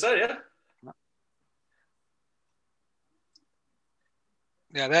 That's what I just said, yeah.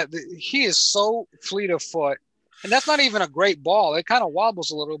 Yeah, he is so fleet of foot. And that's not even a great ball. It kind of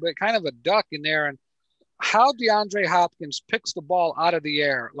wobbles a little bit, kind of a duck in there. And how DeAndre Hopkins picks the ball out of the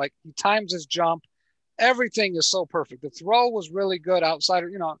air. Like, he times his jump. Everything is so perfect. The throw was really good outside.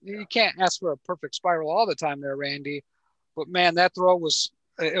 You can't ask for a perfect spiral all the time there, Randy. But man, that throw it was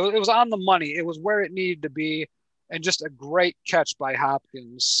on the money. It was where it needed to be, and just a great catch by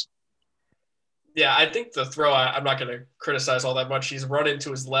Hopkins. Yeah, I think the throw, I'm not going to criticize all that much. He's run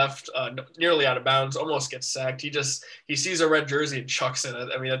into his left, nearly out of bounds, almost gets sacked. He sees a red jersey and chucks it.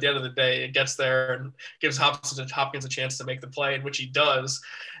 I mean, at the end of the day, it gets there and gives Hopkins a chance to make the play, in which he does.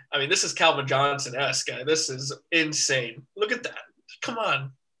 I mean, this is Calvin Johnson-esque, guy. This is insane. Look at that. Come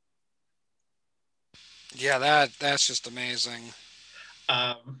on. Yeah, that's just amazing.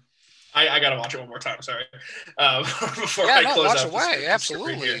 I got to watch it one more time. Sorry. Before yeah, I no, close watch out away. this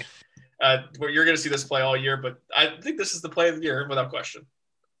Absolutely. You're going to see this play all year, but I think this is the play of the year without question.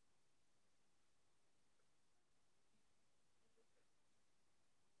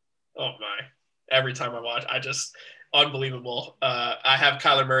 Oh my! Every time I watch, unbelievable. I have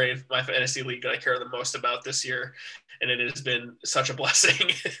Kyler Murray in my fantasy league that I care the most about this year, and it has been such a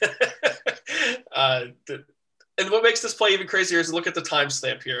blessing. And what makes this play even crazier is look at the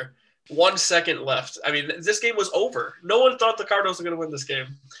timestamp here. 1 second left. I mean, this game was over. No one thought the Cardinals were going to win this game.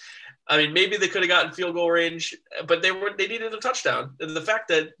 I mean, maybe they could have gotten field goal range, but they needed a touchdown. And the fact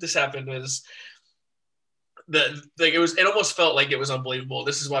that this happened is it almost felt like it was unbelievable.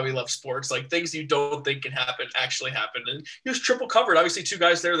 This is why we love sports. Like, things you don't think can happen actually happen. And he was triple covered. Obviously, two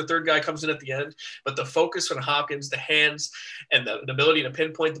guys there. The third guy comes in at the end. But the focus from Hopkins, the hands, and the ability to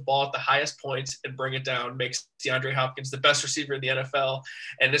pinpoint the ball at the highest points and bring it down makes DeAndre Hopkins the best receiver in the NFL.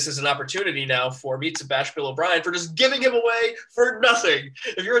 And this is an opportunity now for me to bash Bill O'Brien for just giving him away for nothing.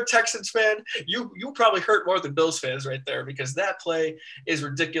 If you're a Texans fan, you probably hurt more than Bills fans right there, because that play is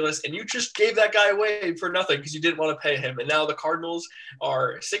ridiculous. And you just gave that guy away for nothing because you didn't want to pay him. And now the Cardinals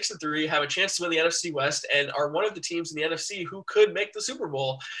are 6-3, have a chance to win the NFC West, and are one of the teams in the NFC who could make the Super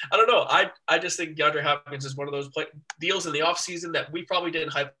Bowl. I don't know. I just think DeAndre Hopkins is one of those deals in the offseason that we probably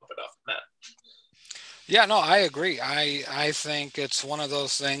didn't hype up enough, Matt. Yeah, no, I agree. I think it's one of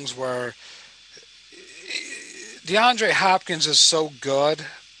those things where DeAndre Hopkins is so good,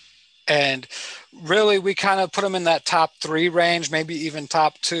 and really we kind of put him in that top 3 range, maybe even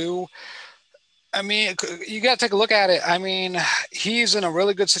top 2. I mean, you got to take a look at it. I mean, he's in a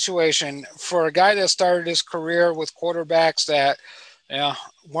really good situation for a guy that started his career with quarterbacks that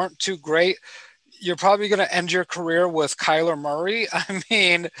weren't too great. You're probably going to end your career with Kyler Murray. I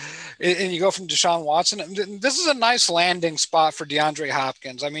mean, and you go from Deshaun Watson. This is a nice landing spot for DeAndre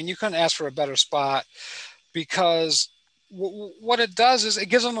Hopkins. I mean, you couldn't ask for a better spot, because what it does is it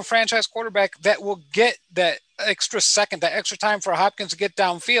gives them a franchise quarterback that will get that extra second, that extra time for Hopkins to get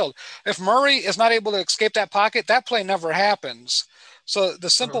downfield. If Murray is not able to escape that pocket, that play never happens. So the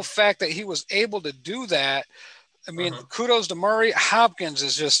simple fact that he was able to do that, I mean, kudos to Murray. Hopkins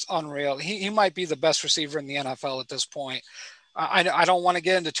is just unreal. He might be the best receiver in the NFL at this point. I don't want to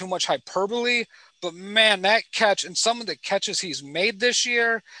get into too much hyperbole, but man, that catch and some of the catches he's made this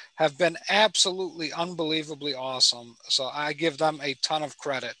year have been absolutely unbelievably awesome. So I give them a ton of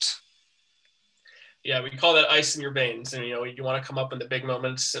credit. Yeah, we call that ice in your veins. And, you want to come up in the big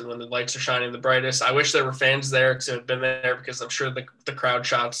moments and when the lights are shining the brightest. I wish there were fans there to have been there, because I'm sure the crowd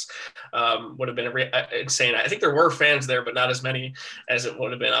shots would have been insane. I think there were fans there, but not as many as it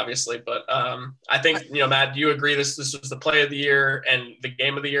would have been, obviously. But I think, Matt, do you agree this was the play of the year and the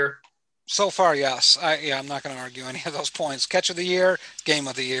game of the year? So far, yes. I'm not going to argue any of those points. Catch of the year, game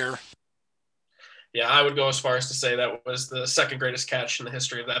of the year. Yeah, I would go as far as to say that was the second greatest catch in the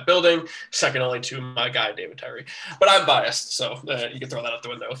history of that building, second only to my guy, David Tyree. But I'm biased, so you can throw that out the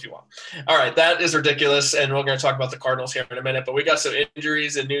window if you want. All right, that is ridiculous, and we're going to talk about the Cardinals here in a minute, but we got some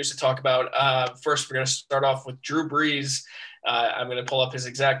injuries and news to talk about. First, we're going to start off with Drew Brees. I'm going to pull up his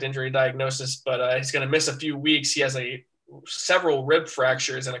exact injury diagnosis, but he's going to miss a few weeks. He has several rib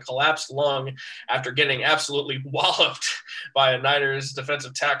fractures and a collapsed lung after getting absolutely walloped by a Niners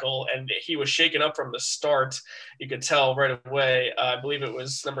defensive tackle, and he was shaken up from the start. You could tell right away. I believe it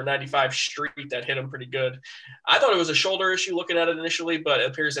was number 95 Street that hit him pretty good. I thought it was a shoulder issue looking at it initially, but it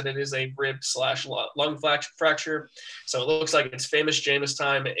appears that it is a rib/lung fracture. So it looks like it's famous Jameis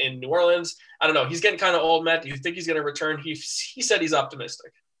time in New Orleans. I don't know. He's getting kind of old, Matt. Do you think he's going to return? He said he's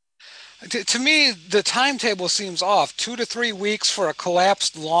optimistic. To me, the timetable seems off. 2 to 3 weeks for a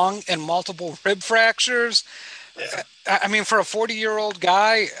collapsed lung and multiple rib fractures. Yeah. I mean, for a 40-year-old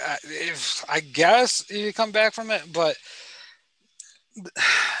guy, I guess you come back from it, but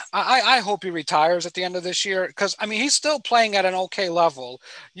I hope he retires at the end of this year because, I mean, he's still playing at an okay level.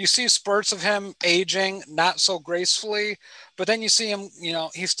 You see spurts of him aging not so gracefully, but then you see him,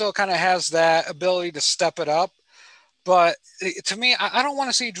 he still kind of has that ability to step it up. But to me, I don't want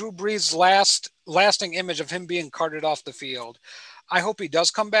to see Drew Brees' lasting image of him being carted off the field. I hope he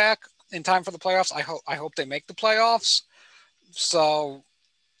does come back in time for the playoffs. I hope they make the playoffs. So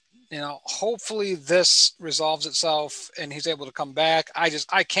hopefully this resolves itself and he's able to come back.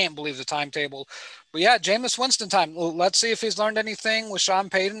 I can't believe the timetable. But yeah, Jameis Winston time. Let's see if he's learned anything with Sean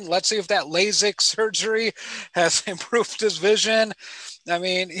Payton. Let's see if that LASIK surgery has improved his vision. I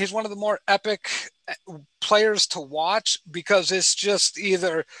mean, he's one of the more epic players to watch because it's just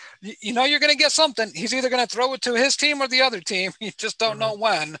either, you're going to get something. He's either going to throw it to his team or the other team. You just don't know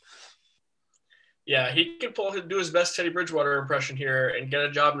when. Yeah, he could do his best Teddy Bridgewater impression here and get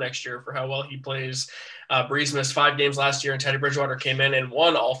a job next year for how well he plays. Brees missed 5 games last year, and Teddy Bridgewater came in and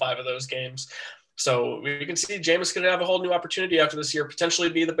won all 5 of those games. So we can see Jameis could have a whole new opportunity after this year, potentially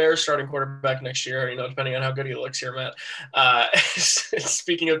be the Bears starting quarterback next year, depending on how good he looks here, Matt.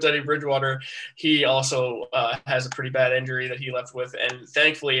 Speaking of Teddy Bridgewater, he also has a pretty bad injury that he left with. And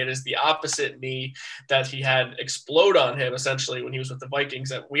thankfully, it is the opposite knee that he had explode on him, essentially, when he was with the Vikings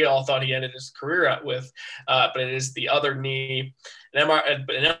that we all thought he ended his career with. But it is the other knee. An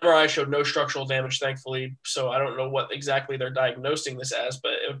MRI showed no structural damage, thankfully. So I don't know what exactly they're diagnosing this as,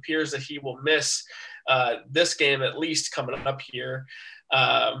 but it appears that he will miss this game at least coming up here.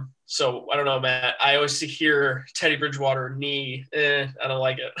 So I don't know, Matt. I always hear Teddy Bridgewater knee. I don't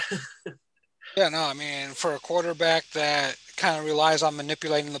like it. Yeah, no, I mean, for a quarterback that kind of relies on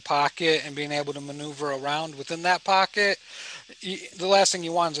manipulating the pocket and being able to maneuver around within that pocket, the last thing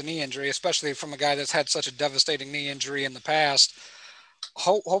you want is a knee injury, especially from a guy that's had such a devastating knee injury in the past.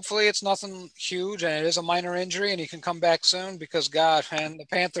 Hopefully it's nothing huge and it is a minor injury and he can come back soon because, God, man, the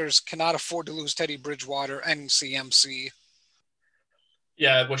Panthers cannot afford to lose Teddy Bridgewater and CMC.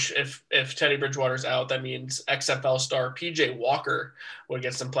 Yeah, which if Teddy Bridgewater's out, that means XFL star PJ Walker would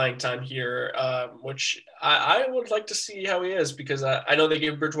get some playing time here, which I would like to see how he is because I know they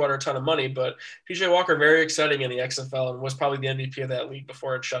gave Bridgewater a ton of money, but PJ Walker very exciting in the XFL and was probably the MVP of that league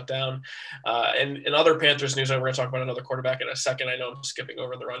before it shut down. And in other Panthers news, we're going to talk about another quarterback in a second. I know I'm skipping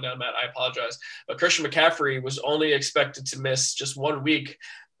over the rundown, Matt. I apologize. But Christian McCaffrey was only expected to miss just 1 week,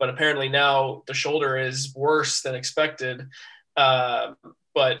 but apparently now the shoulder is worse than expected.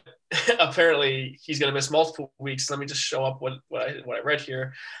 But apparently he's going to miss multiple weeks. Let me just show up what I read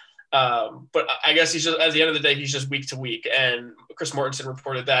here. But I guess he's just, at the end of the day, he's just week to week. And Chris Mortensen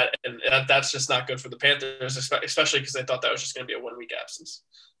reported that, and that's just not good for the Panthers, especially because they thought that was just going to be a 1 week absence.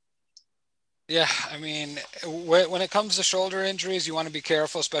 Yeah, I mean, when it comes to shoulder injuries, you want to be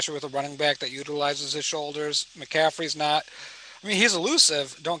careful, especially with a running back that utilizes his shoulders. McCaffrey's not. I mean, he's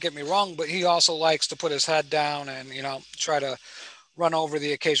elusive, don't get me wrong, but he also likes to put his head down and, try to run over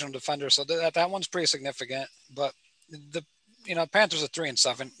the occasional defender. So that one's pretty significant. But the Panthers are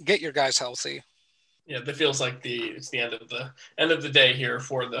 3-7. Get your guys healthy. Yeah, that feels like it's the end of the day here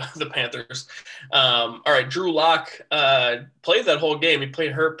for the Panthers. All right, Drew Lock played that whole game. He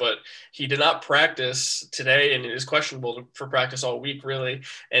played hurt, but he did not practice today and is questionable for practice all week, really.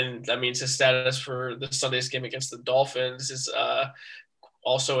 And that means his status for the Sunday's game against the Dolphins is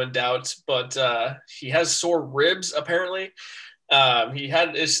also in doubt. But he has sore ribs, apparently. He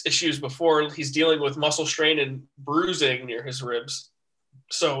had issues before. He's dealing with muscle strain and bruising near his ribs.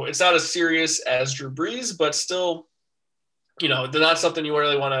 So it's not as serious as Drew Brees, but still, they're not something you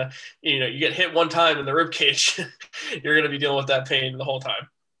really want to, you get hit one time in the rib cage, you're going to be dealing with that pain the whole time.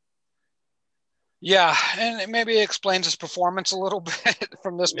 Yeah, and it maybe explains his performance a little bit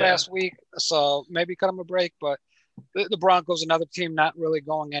from this past week. So maybe cut him a break, but the Broncos, another team not really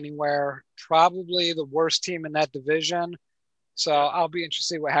going anywhere, probably the worst team in that division. So I'll be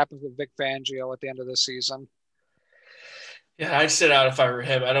interested to see what happens with Vic Fangio at the end of the season. Yeah, I'd sit out if I were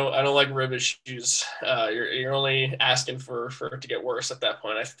him. I don't like rib issues. You're only asking for it to get worse at that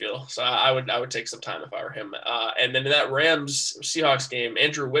point, I feel. So I would take some time if I were him. And then in that Rams Seahawks game,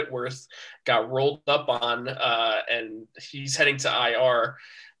 Andrew Whitworth got rolled up on, and he's heading to IR.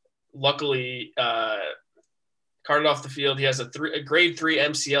 Luckily, carted off the field. He has a grade 3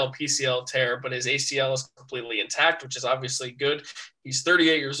 MCL PCL tear, but his ACL is completely intact, which is obviously good. He's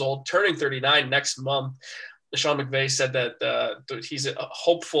 38 years old, turning 39 next month. Sean McVay said that he's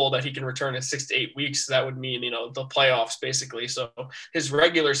hopeful that he can return in 6 to 8 weeks. That would mean, the playoffs basically. So his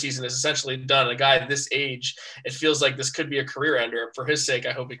regular season is essentially done. A guy this age, it feels like this could be a career ender. For his sake,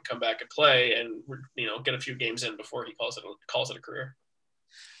 I hope he can come back and play and, get a few games in before he calls it a career.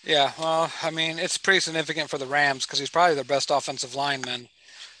 Yeah, well, I mean, it's pretty significant for the Rams because he's probably their best offensive lineman.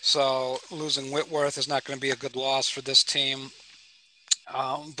 So losing Whitworth is not going to be a good loss for this team.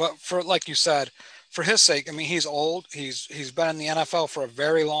 But for like you said, for his sake, I mean, he's old. He's been in the NFL for a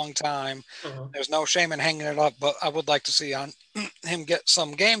very long time. Mhm. There's no shame in hanging it up, but I would like to see on him get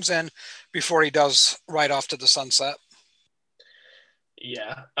some games in before he does right off to the sunset.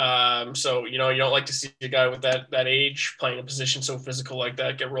 Yeah. So you don't like to see a guy with that age playing a position so physical like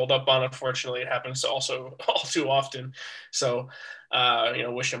that get rolled up on. Unfortunately, it happens also all too often. So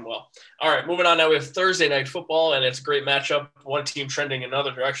wish him well. All right, moving on now. We have Thursday night football, and it's a great matchup. One team trending in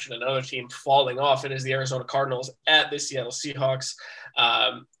another direction, another team falling off. It is the Arizona Cardinals at the Seattle Seahawks.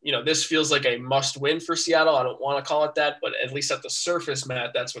 This feels like a must-win for Seattle. I don't want to call it that, but at least at the surface,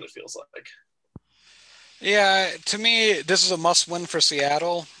 Matt, that's what it feels like. Yeah, to me, this is a must win for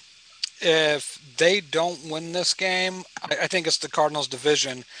Seattle. If they don't win this game, I think it's the Cardinals'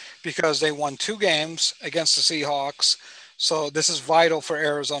 division because they won two games against the Seahawks. So this is vital for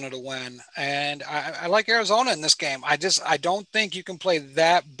Arizona to win, and I like Arizona in this game. I don't think you can play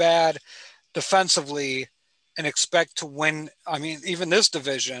that bad defensively and expect to win. I mean, even this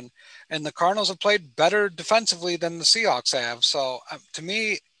division, and the Cardinals have played better defensively than the Seahawks have. So to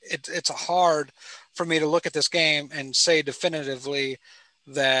me, it's hard for me to look at this game and say definitively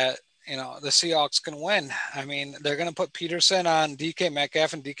that the Seahawks can win. I mean, they're going to put Peterson on DK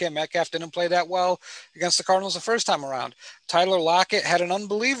Metcalf, and DK Metcalf didn't play that well against the Cardinals the first time around. Tyler Lockett had an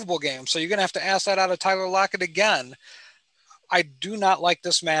unbelievable game, so you're going to have to ask that out of Tyler Lockett again. I do not like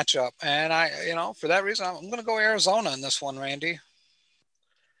this matchup, and for that reason, I'm going to go Arizona in this one, Randy.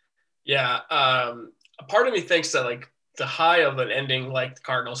 Yeah, a part of me thinks that like the high of an ending like the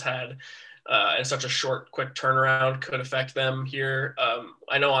Cardinals had and such a short, quick turnaround could affect them here.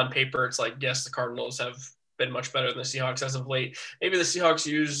 I know on paper it's like yes, the Cardinals have been much better than the Seahawks as of late. Maybe the Seahawks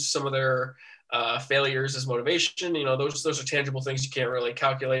use some of their failures as motivation. Those are tangible things you can't really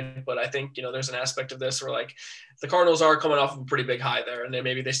calculate. But I think there's an aspect of this where like the Cardinals are coming off of a pretty big high there, and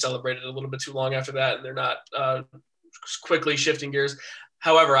maybe they celebrated a little bit too long after that, and they're not quickly shifting gears.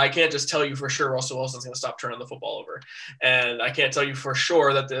 However, I can't just tell you for sure Russell Wilson's going to stop turning the football over. And I can't tell you for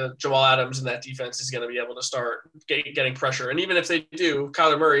sure that the Jamal Adams in that defense is going to be able to start getting pressure. And even if they do,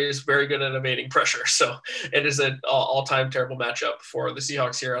 Kyler Murray is very good at evading pressure. So it is an all-time terrible matchup for the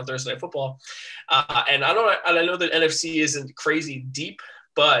Seahawks here on Thursday Night Football. And I know that NFC isn't crazy deep,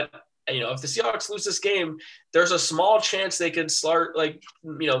 but if the Seahawks lose this game, there's a small chance they could start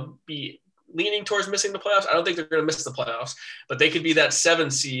be leaning towards missing the playoffs. I don't think they're going to miss the playoffs, but they could be that 7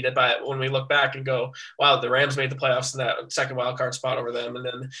 seed when we look back and go, wow, the Rams made the playoffs in that second wild card spot over them. And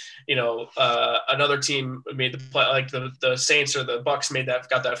then, another team made the play, like the Saints or the Bucks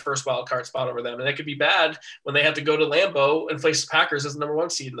got that first wild card spot over them. And that could be bad when they have to go to Lambeau and face the Packers as the number 1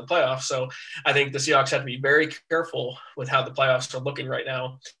 seed in the playoffs. So I think the Seahawks have to be very careful with how the playoffs are looking right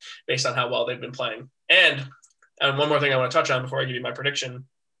now based on how well they've been playing. And one more thing I want to touch on before I give you my prediction.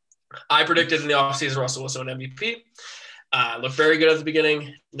 I predicted in the offseason Russell Wilson MVP. Looked very good at the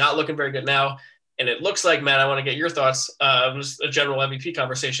beginning, not looking very good now. And it looks like, Matt, I want to get your thoughts. Just a general MVP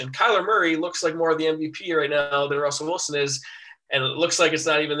conversation. Kyler Murray looks like more of the MVP right now than Russell Wilson is. And it looks like it's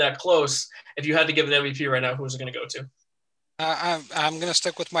not even that close. If you had to give an MVP right now, who's it going to go to? I'm going to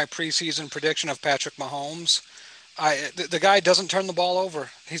stick with my preseason prediction of Patrick Mahomes. The guy doesn't turn the ball over.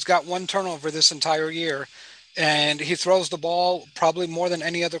 He's got one turnover this entire year, and he throws the ball probably more than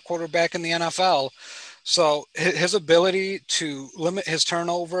any other quarterback in the NFL. So his ability to limit his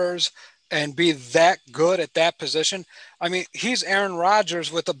turnovers and be that good at that position, I mean, he's Aaron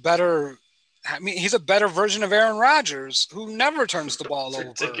Rodgers with he's a better version of Aaron Rodgers who never turns the ball over.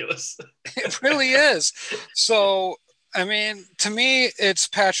 Ridiculous. It really is. So, I mean, to me, it's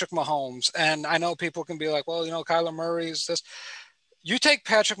Patrick Mahomes. And I know people can be like, well, Kyler Murray's this. You take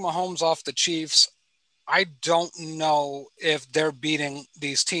Patrick Mahomes off the Chiefs, I don't know if they're beating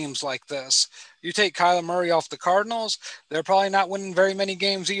these teams like this. You take Kyler Murray off the Cardinals, they're probably not winning very many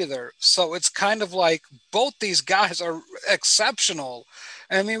games either. So it's kind of like both these guys are exceptional.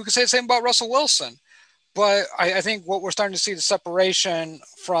 I mean, we could say the same about Russell Wilson. But I think what we're starting to see the separation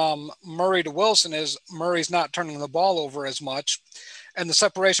from Murray to Wilson is Murray's not turning the ball over as much. And the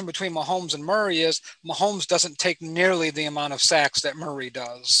separation between Mahomes and Murray is Mahomes doesn't take nearly the amount of sacks that Murray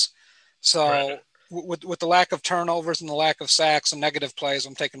does. So Right. with the lack of turnovers and the lack of sacks and negative plays,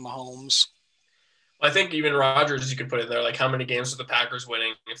 I'm taking Mahomes. I think even Rodgers, you could put in there, like how many games are the Packers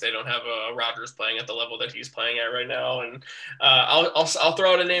winning if they don't have a Rodgers playing at the level that he's playing at right now? And I'll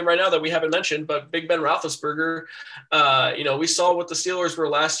throw out a name right now that we haven't mentioned, but Big Ben Roethlisberger. We saw what the Steelers were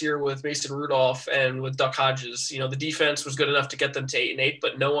last year with Mason Rudolph and with Duck Hodges. The defense was good enough to get them to 8-8,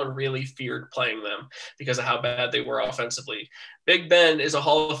 but no one really feared playing them because of how bad they were offensively. Big Ben is a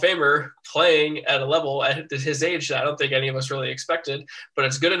Hall of Famer playing at a level at his age that I don't think any of us really expected, but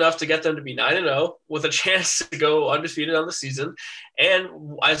it's good enough to get them to be 9-0 with a chance to go undefeated on the season and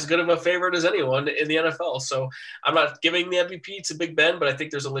as good of a favorite as anyone in the NFL. So I'm not giving the MVP to Big Ben, but I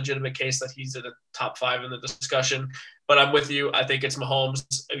think there's a legitimate case that he's in the top 5 in the discussion. But I'm with you. I think it's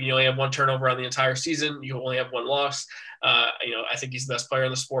Mahomes. You only have 1 turnover on the entire season. You only have 1 loss. I think he's the best player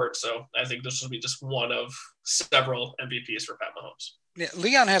in the sport. So I think this will be just one of several MVPs for Pat Mahomes. Yeah,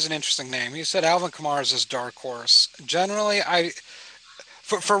 Leon has an interesting name. You said Alvin Kamara is his dark horse. Generally,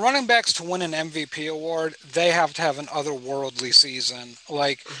 for running backs to win an MVP award, they have to have an otherworldly season.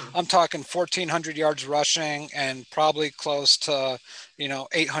 Like I'm talking 1,400 yards rushing and probably close to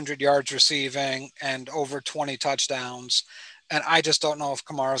 800 yards receiving and over 20 touchdowns. And I just don't know if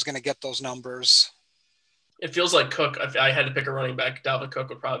Kamara is going to get those numbers. It feels like Cook. If I had to pick a running back, Dalvin Cook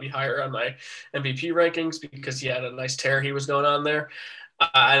would probably be higher on my MVP rankings because he had a nice tear he was going on there.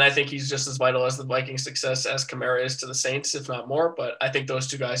 And I think he's just as vital as the Vikings' success as Kamara is to the Saints, if not more. But I think those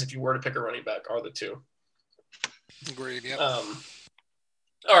 2 guys, if you were to pick a running back, are the 2. Agreed, yeah.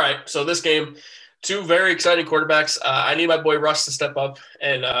 All right, so this game, 2 very exciting quarterbacks. I need my boy Russ to step up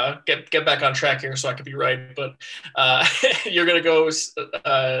and get back on track here so I could be right. But you're going to go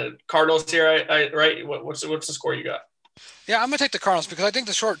Cardinals here, right? What's the score you got? Yeah, I'm going to take the Cardinals because I think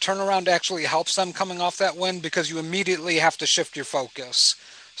the short turnaround actually helps them coming off that win because you immediately have to shift your focus.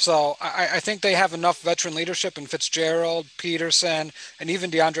 So I think they have enough veteran leadership in Fitzgerald, Peterson, and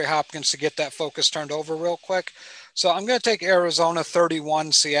even DeAndre Hopkins to get that focus turned over real quick. So I'm going to take Arizona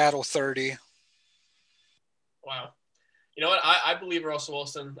 31, Seattle 30. Wow. You know what? I believe Russell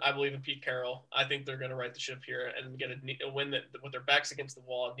Wilson. I believe in Pete Carroll. I think they're going to right the ship here and get a win that with their backs against the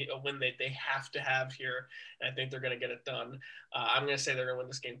wall, a win that they have to have here. And I think they're going to get it done. I'm going to say they're going to win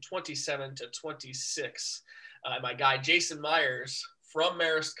this game 27-26. My guy, Jason Myers from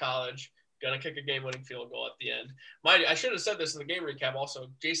Marist College, going to kick a game-winning field goal at the end. I should have said this in the game recap also.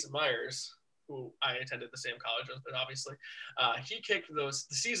 Jason Myers, who I attended the same college with, but obviously he kicked the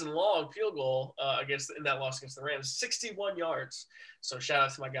season-long field goal in that loss against the Rams, 61 yards. So shout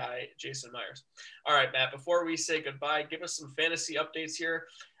out to my guy, Jason Myers. All right, Matt, before we say goodbye, give us some fantasy updates here.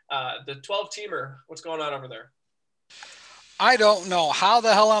 The 12-teamer, what's going on over there? I don't know how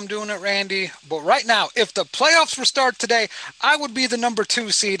the hell I'm doing it, Randy, but right now, if the playoffs were start today, I would be the number 2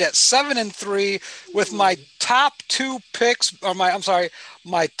 seed at 7-3 with my top 2 picks, or my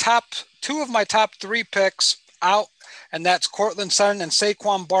top 2 of my top 3 picks out, and that's Courtland Sutton and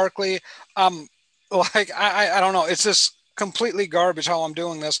Saquon Barkley. I don't know. It's just completely garbage how I'm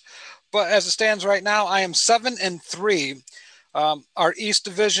doing this. But as it stands right now, I am 7-3. Our East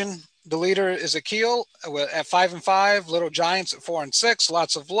Division, the leader is Akil at 5-5. Little Giants at 4-6.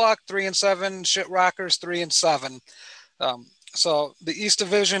 Lots of luck 3-7. Shit Rockers 3-7. So the East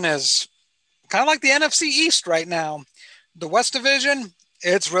Division is kind of like the NFC East right now. The West Division,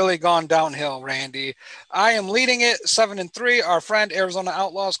 it's really gone downhill, Randy. I am leading it 7-3. Our friend Arizona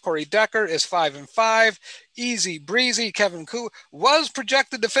Outlaws Corey Decker is 5-5. Easy breezy. Kevin Koo was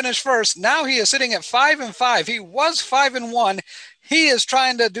projected to finish first. Now he is sitting at 5-5. He was 5-1. He is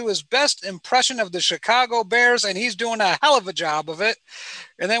trying to do his best impression of the Chicago Bears, and he's doing a hell of a job of it.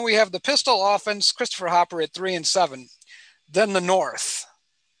 And then we have the Pistol Offense, Christopher Hopper at 3-7. Then the North.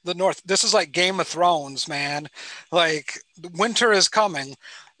 This is like Game of Thrones, man. Like winter is coming.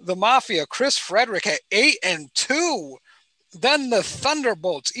 The Mafia, Chris Frederick at 8-2. Then the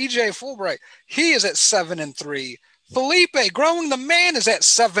Thunderbolts, EJ Fulbright, he is at 7-3. Felipe, Growing the Man, is at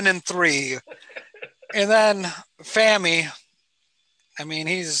 7-3. And then Fammy,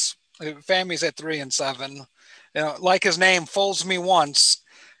 Fammy's at 3-7. Like his name, Foles me once.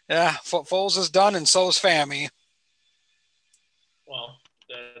 Yeah, Foles is done, and so is Fammy. Well,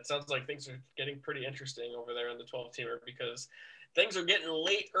 it sounds like things are getting pretty interesting over there in the 12-teamer because things are getting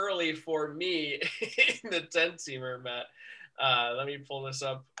late early for me in the 10-teamer, Matt. Let me pull this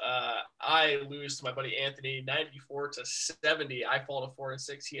up. I lose to my buddy Anthony, 94-70. I fall to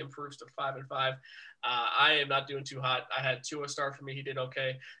 4-6. He improves to 5-5. I am not doing too hot. I had Tua start for me. He did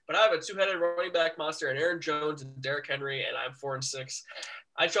okay. But I have a 2-headed running back monster and Aaron Jones and Derrick Henry, and I'm 4-6.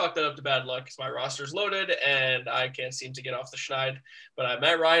 I chalk that up to bad luck because my roster's loaded and I can't seem to get off the schneid. But I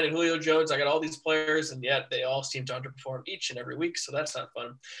Matt Ryan and Julio Jones. I got all these players, and yet they all seem to underperform each and every week. So that's not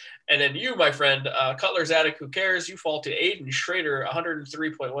fun. And then you, my friend, Cutler's Attic, who cares? You fall to Aiden Schrader,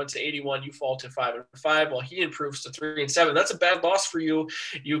 103.1 to 81. You fall to 5-5, while he improves to 3-7. That's a bad loss for you.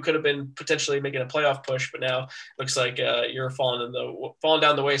 You could have been potentially making a playoff push, but now looks like you're falling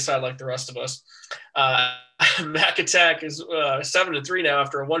down the wayside like the rest of us. Mac Attack is 7-3 now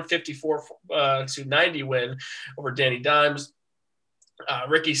after a 154 to 90 win over Danny Dimes.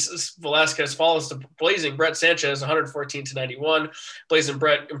 Ricky Velasquez follows the blazing Brett Sanchez 114 to 91. Blazing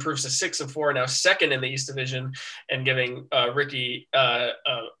Brett improves to 6-4, now second in the East Division, and giving Ricky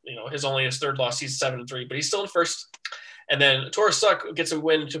his third loss. He's 7-3, but he's still in first. And then Torres Suck gets a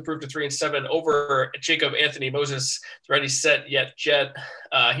win to improve to 3-7 over Jacob Anthony Moses. Ready, set, yet jet.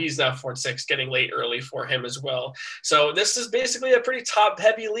 He's now 4-6, getting late early for him as well. So this is basically a pretty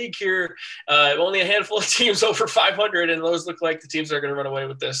top-heavy league here. Only a handful of teams over 500, and those look like the teams that are going to run away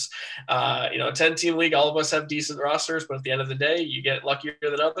with this. A 10-team league, all of us have decent rosters, but at the end of the day, you get luckier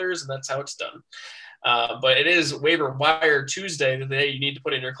than others, and that's how it's done. But it is waiver wire Tuesday, the day you need to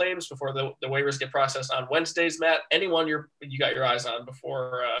put in your claims before the waivers get processed on Wednesdays. Matt, anyone you got your eyes on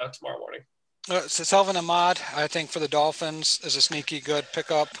before tomorrow morning? So Salvon Ahmad, I think for the Dolphins, is a sneaky good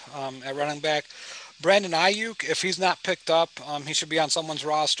pickup at running back. Brandon Ayuk, if he's not picked up, he should be on someone's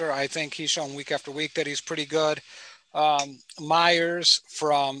roster. I think he's shown week after week that he's pretty good. Myers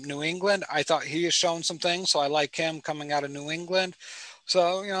from New England, I thought he has shown some things, so I like him coming out of New England.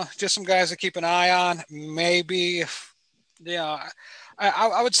 So, just some guys to keep an eye on. Maybe,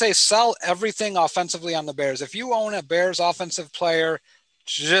 I would say sell everything offensively on the Bears. If you own a Bears offensive player,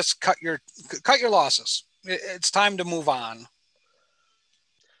 just cut your losses. It's time to move on.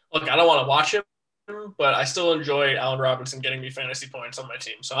 Look, I don't want to watch him, but I still enjoy Allen Robinson getting me fantasy points on my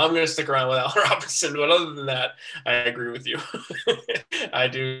team. So I'm going to stick around with Allen Robinson. But other than that, I agree with you. I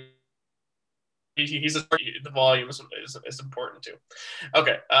do. The volume is important too.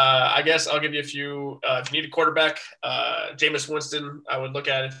 Okay, I guess I'll give you a few. If you need a quarterback, Jameis Winston, I would look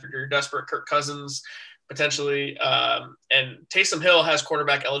at if you're desperate. Kirk Cousins, potentially, and Taysom Hill has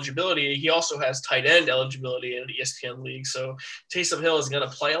quarterback eligibility. He also has tight end eligibility in an ESPN league. So Taysom Hill is going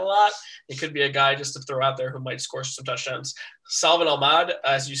to play a lot. He could be a guy just to throw out there who might score some touchdowns. Salvon Ahmad,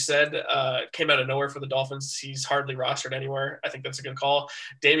 as you said, came out of nowhere for the Dolphins. He's hardly rostered anywhere. I think that's a good call.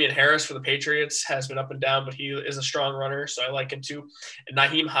 Damian Harris for the Patriots has been up and down, but he is a strong runner, so I like him too. And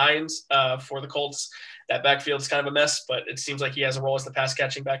Nyheim Hines for the Colts. That backfield is kind of a mess, but it seems like he has a role as the pass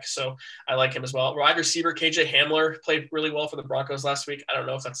catching back, so I like him as well. Wide receiver KJ Hamler played really well for the Broncos last week. I don't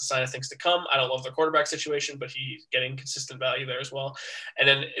know if that's a sign of things to come. I don't love the quarterback situation, but he's getting consistent value there as well. And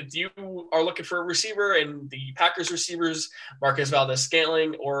then if you are looking for a receiver and the Packers receivers, Marquez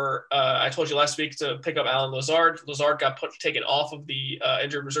Valdes-Scantling, or I told you last week to pick up Allen Lazard. Lazard got taken off of the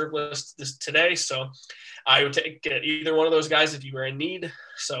injured reserve list today, so I would take either one of those guys if you were in need.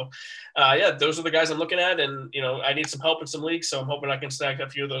 So, those are the guys I'm looking at, and I need some help in some leagues, so I'm hoping I can stack a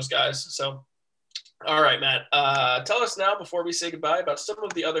few of those guys. So, all right, Matt, tell us now before we say goodbye about some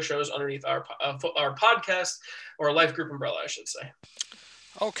of the other shows underneath our podcast, or Life Group umbrella, I should say.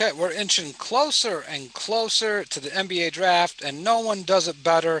 Okay, we're inching closer and closer to the NBA draft, and no one does it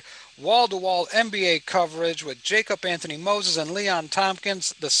better. Wall-to-wall NBA coverage with Jacob Anthony Moses and Leon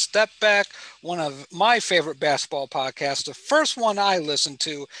Tompkins. The Step Back, one of my favorite basketball podcasts, the first one I listened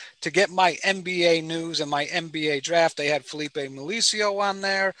to get my NBA news and my NBA draft. They had Felipe Milicio on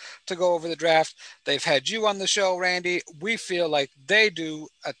there to go over the draft. They've had you on the show, Randy. We feel like they do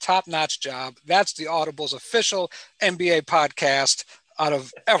a top-notch job. That's the Audible's official NBA podcast out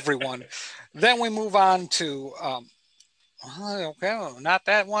of everyone. Then we move on to not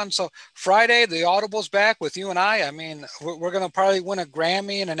that one. So Friday, the Audible's back with you and I. I mean, we're going to probably win a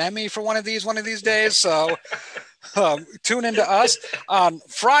Grammy and an Emmy for one of these days. So tune into us on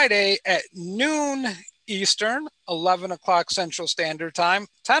Friday at noon Eastern, 11 o'clock Central Standard Time,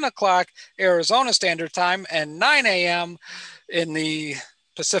 10 o'clock Arizona Standard Time, and 9 a.m. in the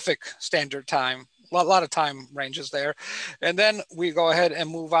Pacific Standard Time. A lot of time ranges there. And then we go ahead and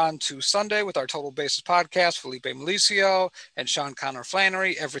move on to Sunday with our Total Bases podcast, Felipe Milicio and Sean Connor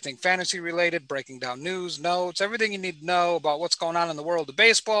Flannery, everything fantasy related, breaking down news, notes, everything you need to know about what's going on in the world of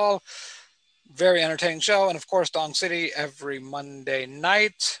baseball. Very entertaining show. And of course, Dong City every Monday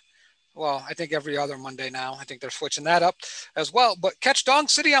night. Well, I think every other Monday now. I think they're switching that up as well. But catch Dong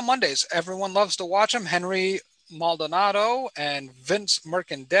City on Mondays. Everyone loves to watch them. Henry Maldonado and Vince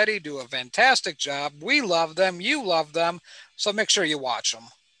Mercandetti do a fantastic job. We love them. You love them. So make sure you watch them.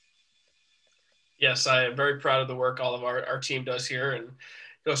 Yes, I am very proud of the work all of our team does here. And,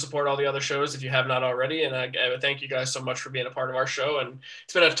 go support all the other shows if you have not already. And I would thank you guys so much for being a part of our show. And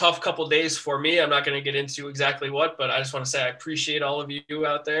it's been a tough couple days for me. I'm not going to get into exactly what, but I just want to say I appreciate all of you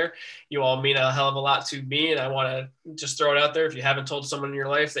out there. You all mean a hell of a lot to me. And I want to just throw it out there. If you haven't told someone in your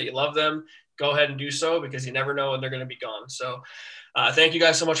life that you love them, go ahead and do so, because you never know when they're going to be gone. So thank you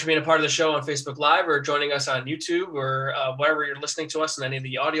guys so much for being a part of the show on Facebook Live, or joining us on YouTube, or wherever you're listening to us on any of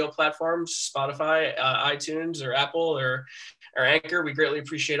the audio platforms, Spotify, iTunes, or Apple, or Anchor. We greatly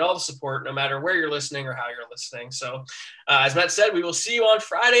appreciate all the support, no matter where you're listening or how you're listening. So as Matt said, we will see you on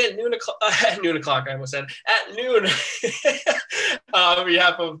Friday at noon o'clock. I almost said at noon. On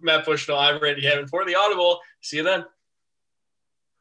behalf of Matt Bushnell, I'm Randy Hammond for The Audible. See you then.